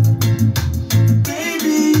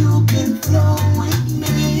 baby, you can flow with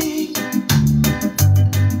me.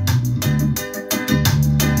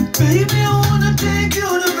 Baby, I wanna take you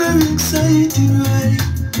on a very exciting ride.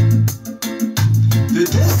 The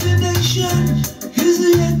destination is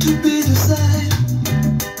yet to be decided.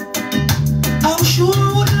 I'm sure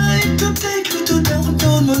I would like to take you to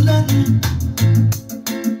downtown Manhattan.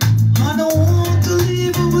 I don't want to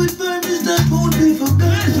leave you with memories that won't be forgotten.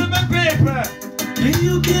 Listen, my paper. And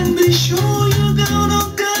you can be sure you're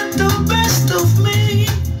gonna get the best of me.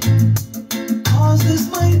 Cause this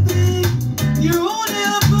might be your only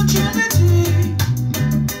opportunity.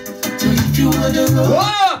 So if you wanna roll,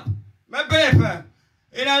 What up? My paper.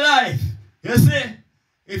 In a life, you see,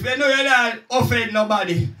 if you know you're not offend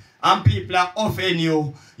nobody and people are offend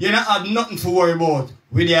you, you don't have nothing to worry about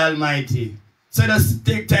with the Almighty. So just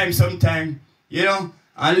take time sometime, you know,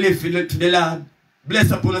 and live to the Lord.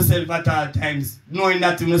 Bless upon yourself at all times, knowing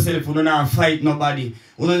that in yourself you don't have to fight nobody,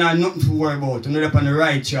 you don't have nothing to worry about, you're not on the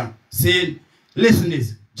right track. See, listen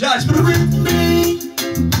this, judge me. with me.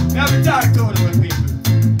 You have to talk to all the people.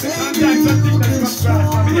 Sometimes some things that come across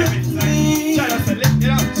from the heavens, try to say, you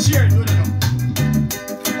know, share it with them.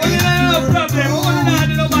 Only not have a problem, only not have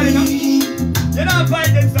nobody, no. You're not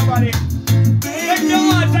fighting somebody. Make your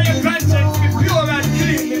heart and your conscience be pure and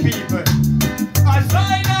clean, the people. A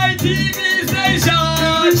Sinai TV station.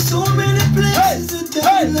 There's so many places that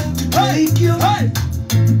I'd like to take you. Hey!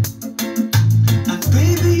 And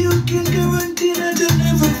baby, you can guarantee that I'll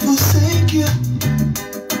never forsake you.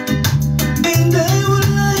 And I would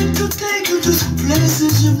like to take you to some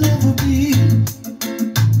places you've never been.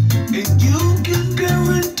 And you can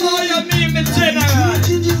guarantee Oh, you mean me I'll general? be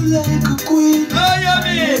treating you like a queen. Oh, you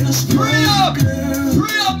mean? Free up!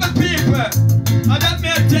 Free up my people! And that me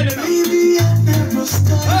I tell you now. Baby, I never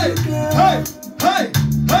stop, Hey! girl. Hey! Hey!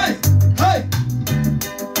 Hey! Hey!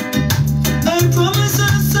 I promise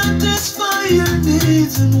I'll satisfy your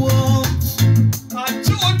needs and wants. I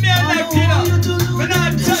told me I like it up. When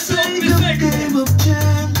I touch up the second, Game of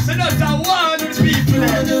chance. so that's a one with people.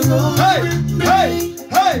 Wanna roll Hey! with me? Hey!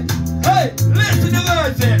 Hey! Hey! Listen to the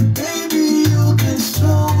words then. Baby, you can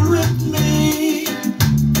stroll with me.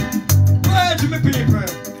 Words to me people.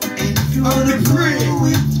 And if you wanna be free. roll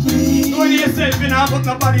with me, Know yourself in and put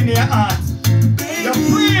nobody in your heart. baby, You're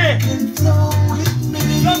free. you can flow with me.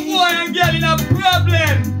 Some boy and girl in a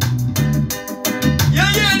problem. You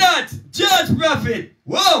hear that? Judge Prophet.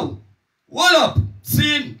 Whoa! What up?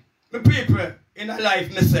 See, my people in a life,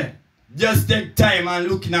 me say, just take time and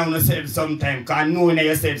looking at yourself sometime. Cause knowing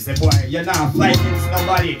yourself, say, boy, you're not fighting against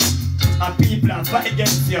nobody. And people are fighting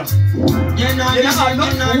against you. You're not You don't have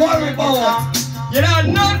nothing to worry about. You don't have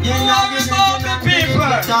nothing to worry about the people.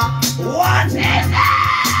 What is that?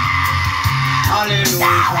 Hallelujah.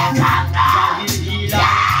 Jah will heal us.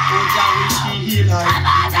 Oh, Jah will heal us.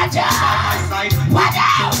 By my side,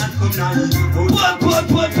 protection and command.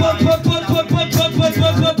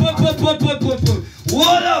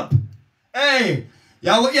 What up? Hey,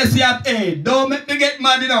 yeah, what you see up? Hey, don't make me get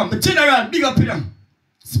mad, you know. My general, big up, you know.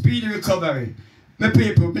 Speedy recovery. My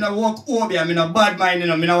people, I walk over here, I no bad mind, you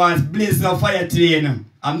know. I no want to blaze no fire today, you know.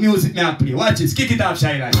 And music me I play. Watch this, kick it off,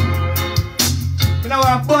 Shyline. I no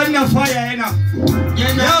want to burn no fire, you know. Yo,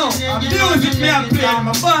 and music me I play, I'm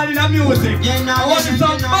bad in the music. I want to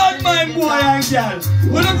some bad mind boy and girl.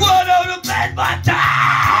 Wanna go down the bed, but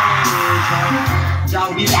Jah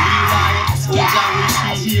will heal us. Oh, Jah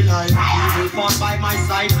will heal us. He will fall by my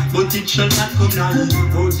side, but it shall not come nigh.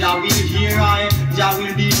 Oh, Jah will hear I. Jah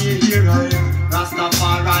will be here I.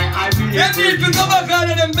 Rastafari, I will get me to come back out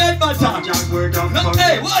of them bed, but Jah word of no,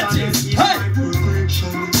 hey, watch this. Hey,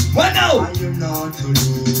 what now? I am not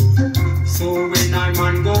alone. So when I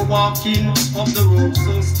man go walking up the road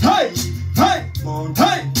so steep,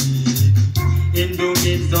 mountain peak, in the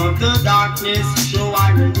midst of the darkness, show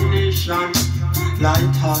I revelation.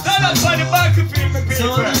 Lighthouse. Stand up on the back of me, people.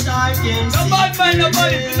 So that I can no bad mind,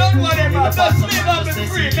 nobody, not whatever. Just live up and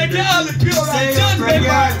free. Make your heart pure and just be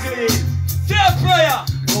back clean. Say a prayer.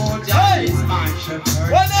 Oh, that is my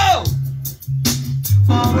shepherd. What now?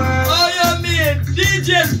 Oh, you mean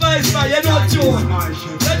DJ Spice, man. You know tune.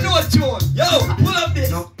 You know tune. Yo, pull up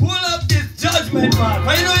this. Pull up this judgment, man.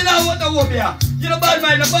 But you know you know what the whoop here. You know bad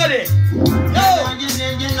mind, nobody. Yo.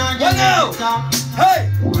 What now? Hey.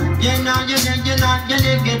 You're not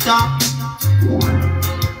get up.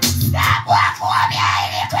 Stop walk for me,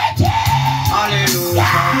 iniquity.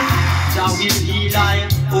 Hallelujah. Jah will heal I,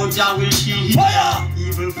 oh Jah will shield. Fire!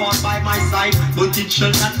 Evil fought by my side, but it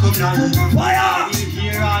shall not come nigh. Fire! Jah will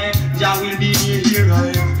hear I, Jah will be here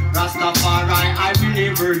I. Rastafari, I will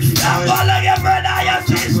never deny. Follow your brother, your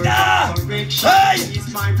sister. Correction Hey!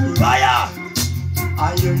 is my prayer. Fire!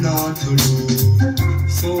 I am not alone.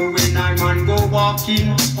 So when I man go walking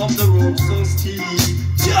up the road so steep,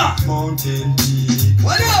 Yeah. mountain peak,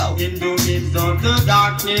 What now? in the midst of the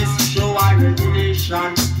darkness, show I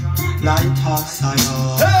revelation. Lighthouse I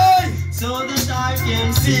are, Hey! so that I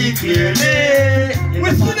can see clearly. Clearly! We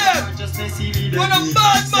see them! What a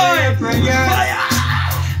bad mind! Fire!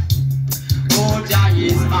 Oh, Jah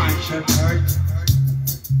is my shepherd.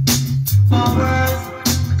 Forward,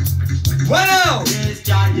 What now? yes,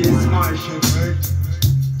 Jah is my shepherd.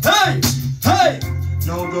 Hey! Hey!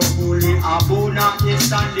 Now the holy Abuna is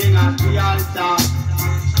standing at the altar.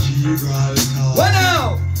 Gibraltar. What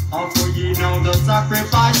now? Offer ye now the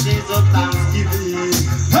sacrifices of thanksgiving.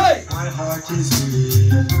 Hey! My heart is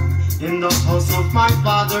willing in the house of my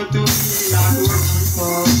father to be a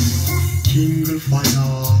doorkeeper. King of fire.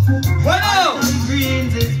 What now? And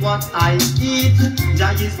greens is what I eat.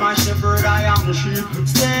 Jah is my shepherd, I am the sheep.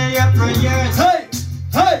 Say your prayers. Hey!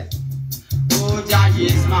 Hey! Oh, Jah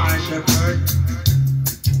is my shepherd.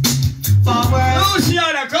 Forward.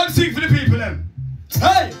 Luciana, come sing for the people then.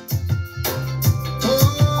 Hey!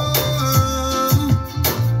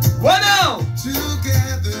 What now?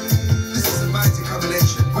 Together, this is a mighty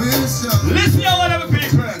combination. We're so Listen to one of the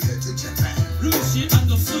people.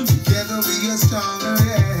 together we are stronger,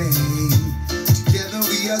 yeah. Together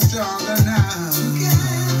we are stronger now.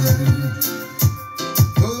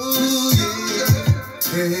 Oh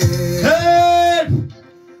yeah. Hey!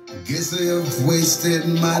 Guess I have wasted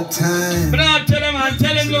my time. But I'll tell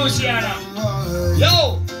him Luciana.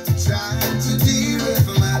 Yo! Trying to deal with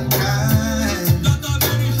mankind.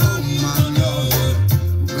 Oh my Lord,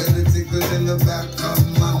 when the tickles in the back of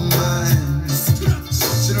my mind.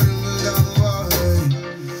 Shouldn't have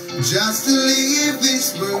boy, just to leave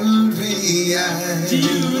this world behind.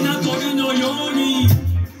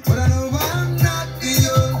 But I know I'm not the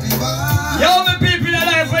only one. Yo, my people in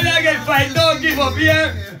life, when I get fight, don't give up,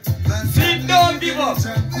 yeah? See, don't give up.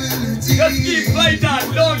 Just keep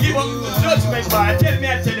fighting, don't give up. Judgment, man. Tell me,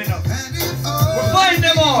 I'm telling you. We find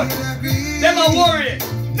them all. Them are worried.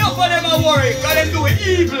 Enough of them are worried, because they do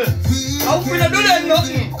evil. And we don't do them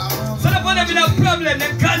nothing. So they put them in a problem,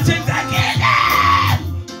 them conscience again.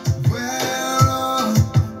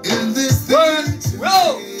 In this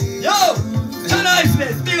Yo, yo, turn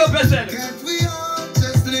niceness, big up yourself. can't we all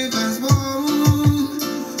just live as one?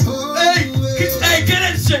 Oh, Hey,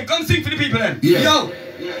 get it straight. Come sing for the people then. Yeah. Yo.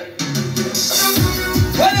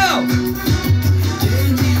 What now?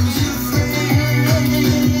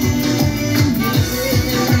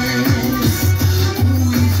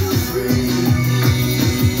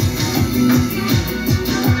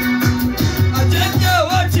 Agenda,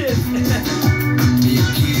 watch it. be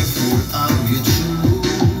careful how you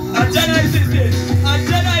choose. Agenda is this.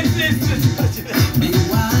 Agenda is this. Be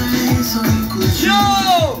wise so you could Yo,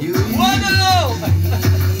 one alone.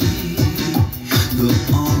 the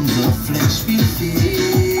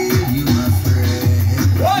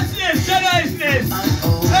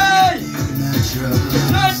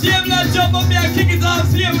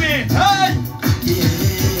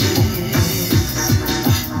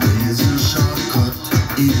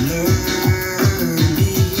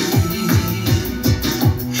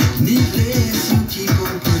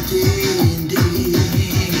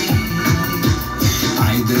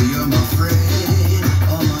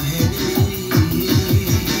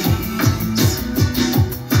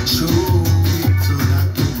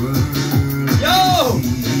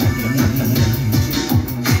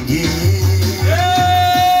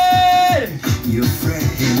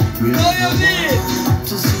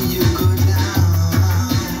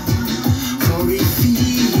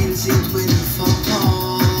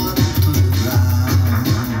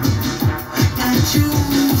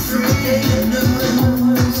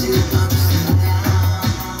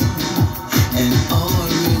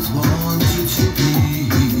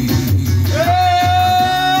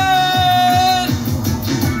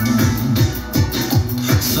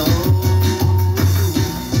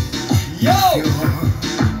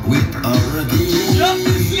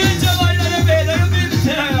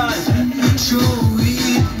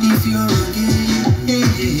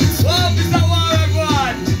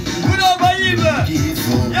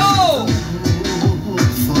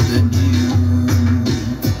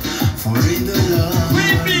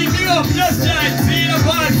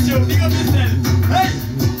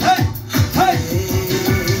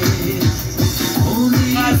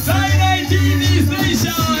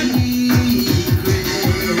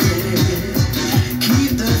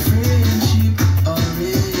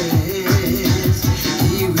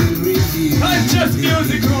Conscious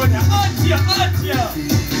music on ya. Hot ya.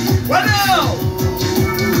 What now?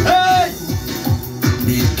 Hey!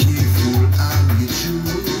 Be careful how you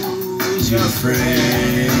choose your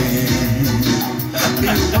friend. Be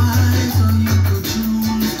wise or you could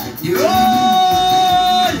choose your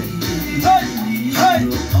Hey!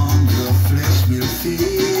 Your hunger flesh will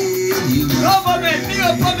fail you. Government, big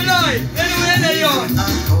up on the line. Anywhere they are.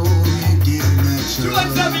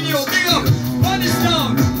 Stuart Avenue, big up. One is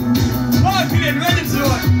down. Market in Reddit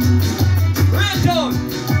Zone. Real town.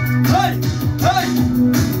 Hey!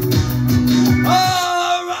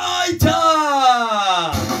 Alright!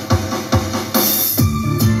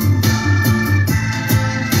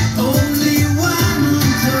 Only one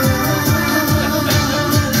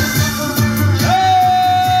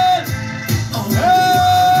Hey!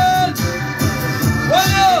 What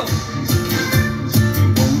now?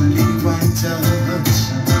 Only one touch,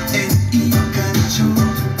 and he can show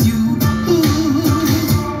you.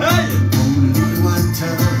 Hey! Only one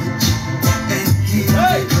touch, and he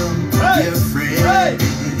become your friend. Hey!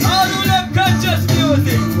 All of them conscious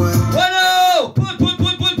music. What now? Pull.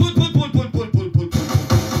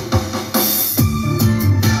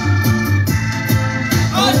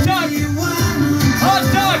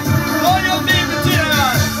 Attack! All your people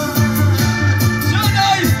general. Show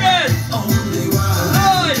niceness. Only one,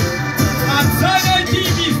 Live. On Sinai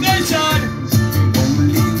TV station.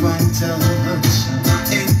 only one touch,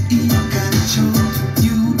 and he can show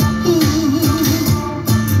you.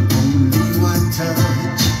 Only one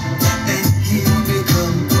touch, and he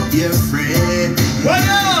become your friend. What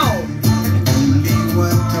now? Only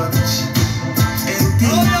one touch, and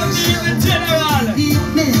All your people general.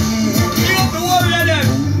 Give up the world of them.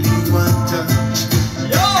 only one touch,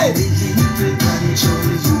 Yo! and he will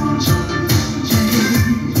control you.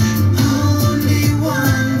 Only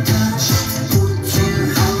one touch, put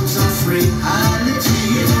you out of reality.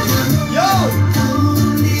 Yo!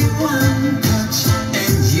 Only one touch,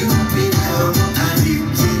 and you become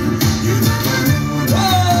addicted. You know.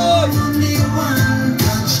 Oh! Only one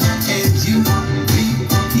touch, and you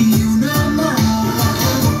be you no more.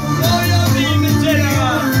 All your people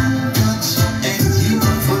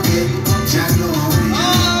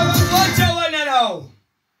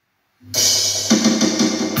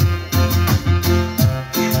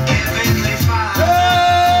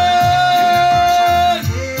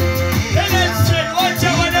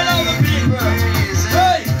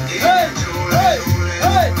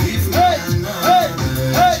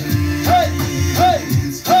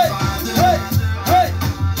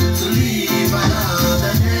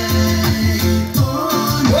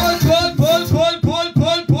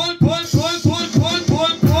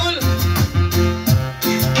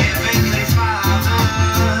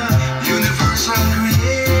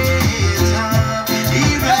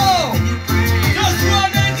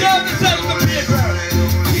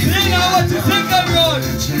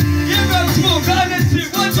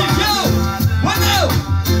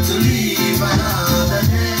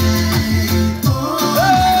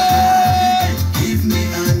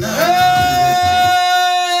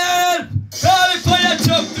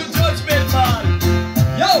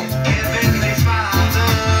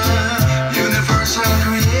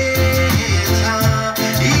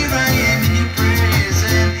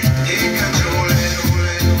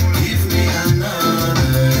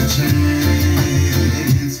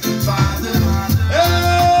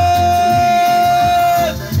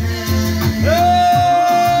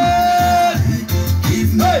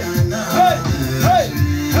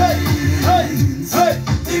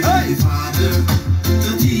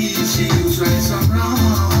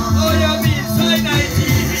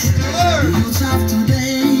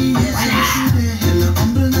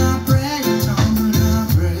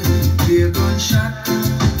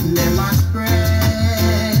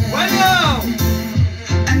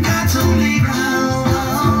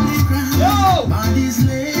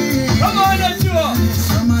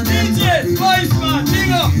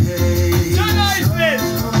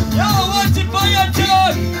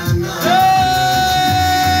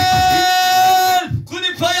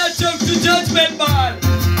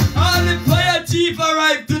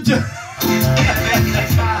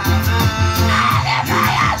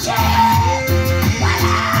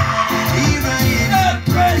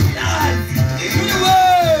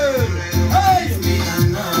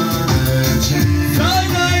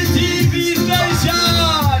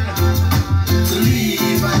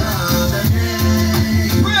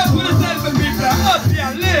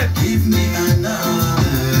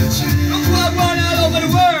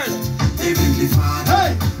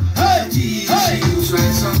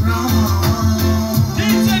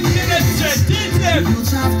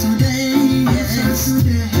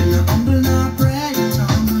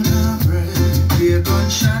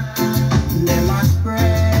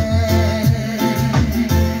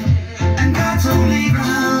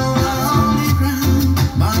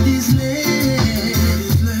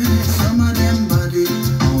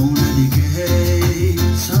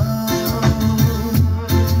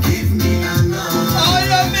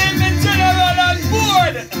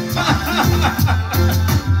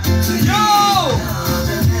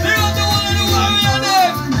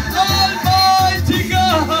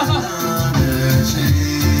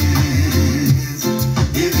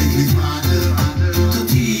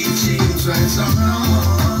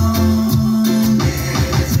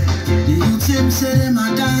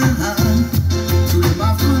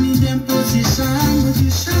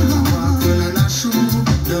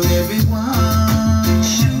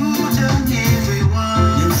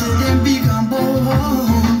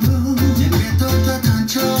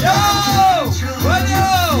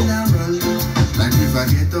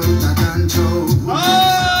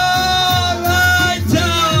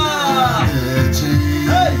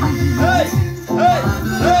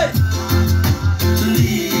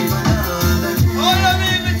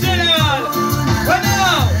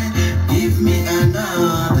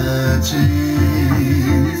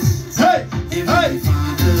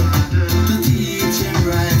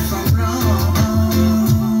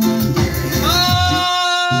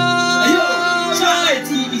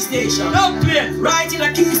station. No place. Right in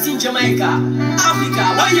a Kingston, Jamaica. Africa.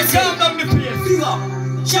 What you say? Calm down the place. Big up.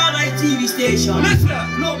 Channel TV station.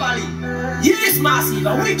 Listen. Nobody. Yes, massive.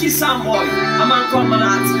 A wicked sound boy. A man called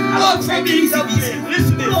Manati. Lord from me, the place.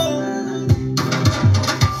 Listen to this.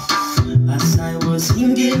 As I was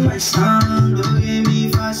singing my song, do re mi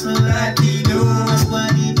fa sol la ti do. That's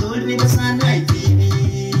what he told me the Sunlight TV.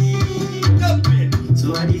 No place.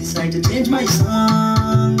 So I decided to change my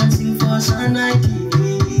song and sing for Sunlight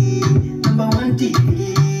TV, #1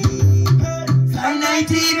 TV. Sunlight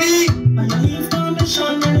TV, my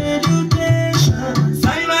information and education.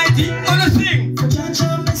 Sunlight TV. Wanna sing? For Jaja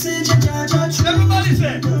message and Jaja truth. Everybody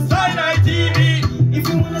say, Sunlight TV. If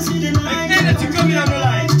you wanna see the light, Make Nene to come in on the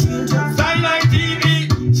line. Sunlight TV.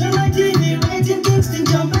 Sunlight TV, right in Kingston,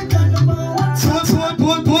 Jamaica, #1.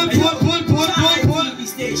 Pull. TV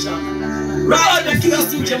station. Right in a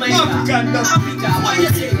Kingston, Jamaica. Africa. What you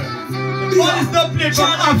say? What is the play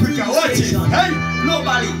from Africa? Watch it. Hey.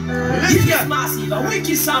 Nobody. Listen. Yes, massive. A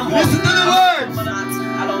wicked sound boy. Listen to the words. Manati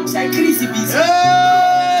alongside Chrissy Beast.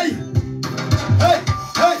 Hey.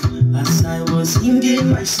 As I was singing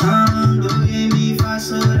my song, do re mi fa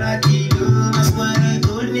sol la ti do. That's what he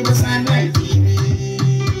told me the Sunlight TV.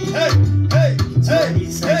 So I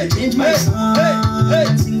decided to change my song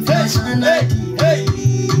and sing for Sunlight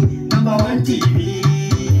TV, #1 TV.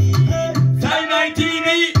 Sunlight TV.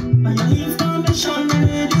 My information and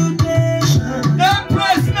education. The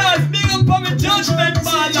prisoners, big up on the judgment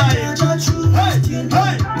bar line.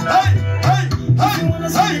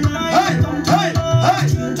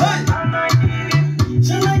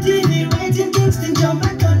 Sunlight TV, right in Kingston,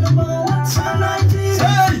 Jamaica, #1. Sunlight TV.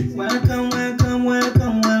 Hey. Welcome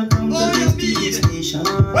Oh, to you this TV mean it. station.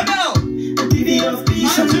 What now? The TV of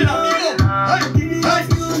peace and love.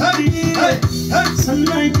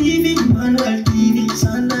 Sunlight TV, Manuel TV,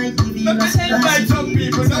 Sunlight TV. Let me invite some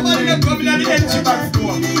people. Nobody can come in at the entry back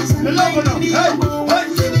door. The love of them.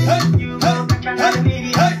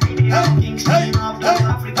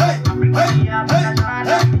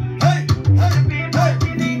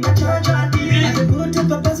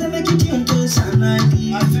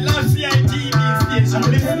 As the last CITV station,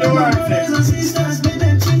 listen to the words.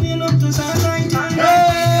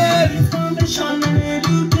 Hey!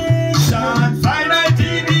 Sunlight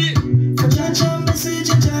TV.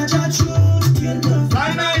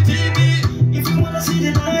 Sunlight TV. If you wanna see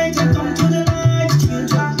the light, then come to the light.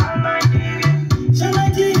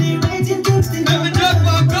 Sunlight TV, right in Kingston. Let me just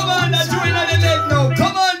walk. Come on, that you in the leg now.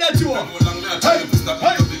 Come on, that you.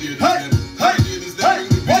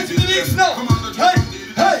 What's the next now?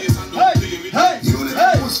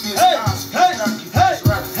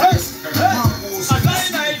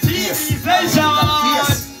 Sunlight TV station.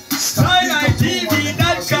 Sunlight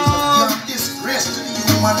TV.com.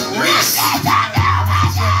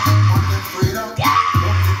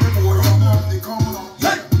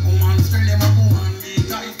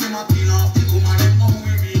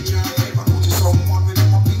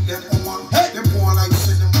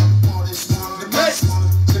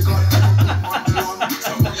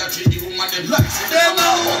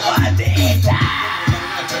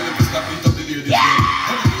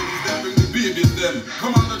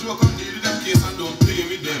 Come on, the joke, come deal with them case and don't play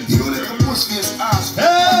with them. You let the post face ask.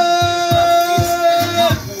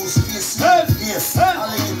 Yes, I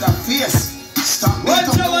like that face. Stop.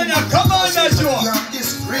 What's your one? Come on, that you.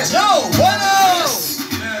 Yo, what else?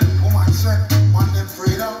 Come on, sir. On them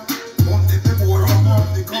freedom. On the people,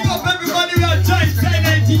 Big up everybody who has joined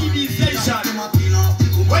Sunlight TV station.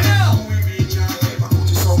 What else?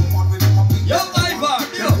 Yo, my bar.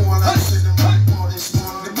 Yo.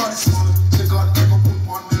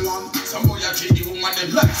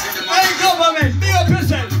 Hey, government, be up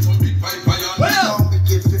yourself. What else?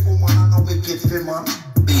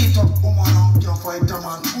 Beat up woman and can't fight a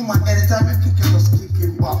man. Woman anytime I kick you just kick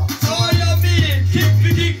him back. So you mean kick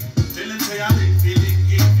for dick? Tell him say I lick for dick.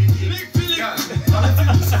 Lick for dick.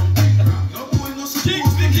 Kick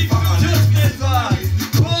for dick, just get bad.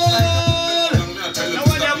 Oh! Now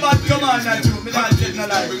when you're bad, come on, that you. Me not take no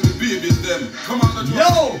life.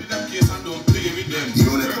 Yo!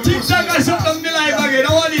 TikTok has shut down the life again.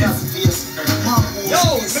 How are this? Yo,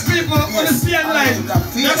 the people want to see in life.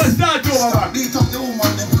 Never start over back. Beat up the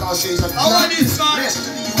woman them because she's a How are this, man? rest to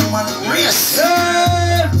the human race.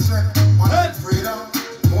 Yeah! Man, freedom.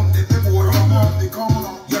 On the people, on the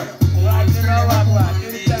corner. Yeah.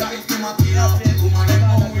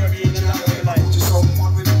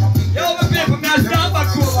 Yo, my people, me a start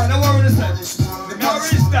back over. Now what we say? Now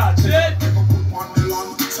restart. Shit.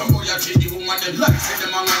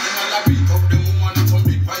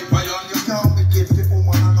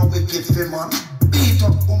 Beat it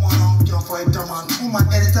up, woman, I'm can't fight a man. Woman,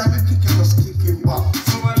 anytime you kick him, just kick him back.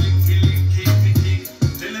 So I lick, kick.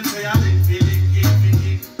 Tell him say I lick,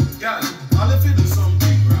 kick. Girl, all if you do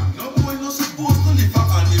something wrong. No boy no supposed to live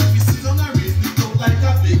on him. If he sit on a race, live out like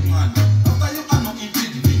a big man.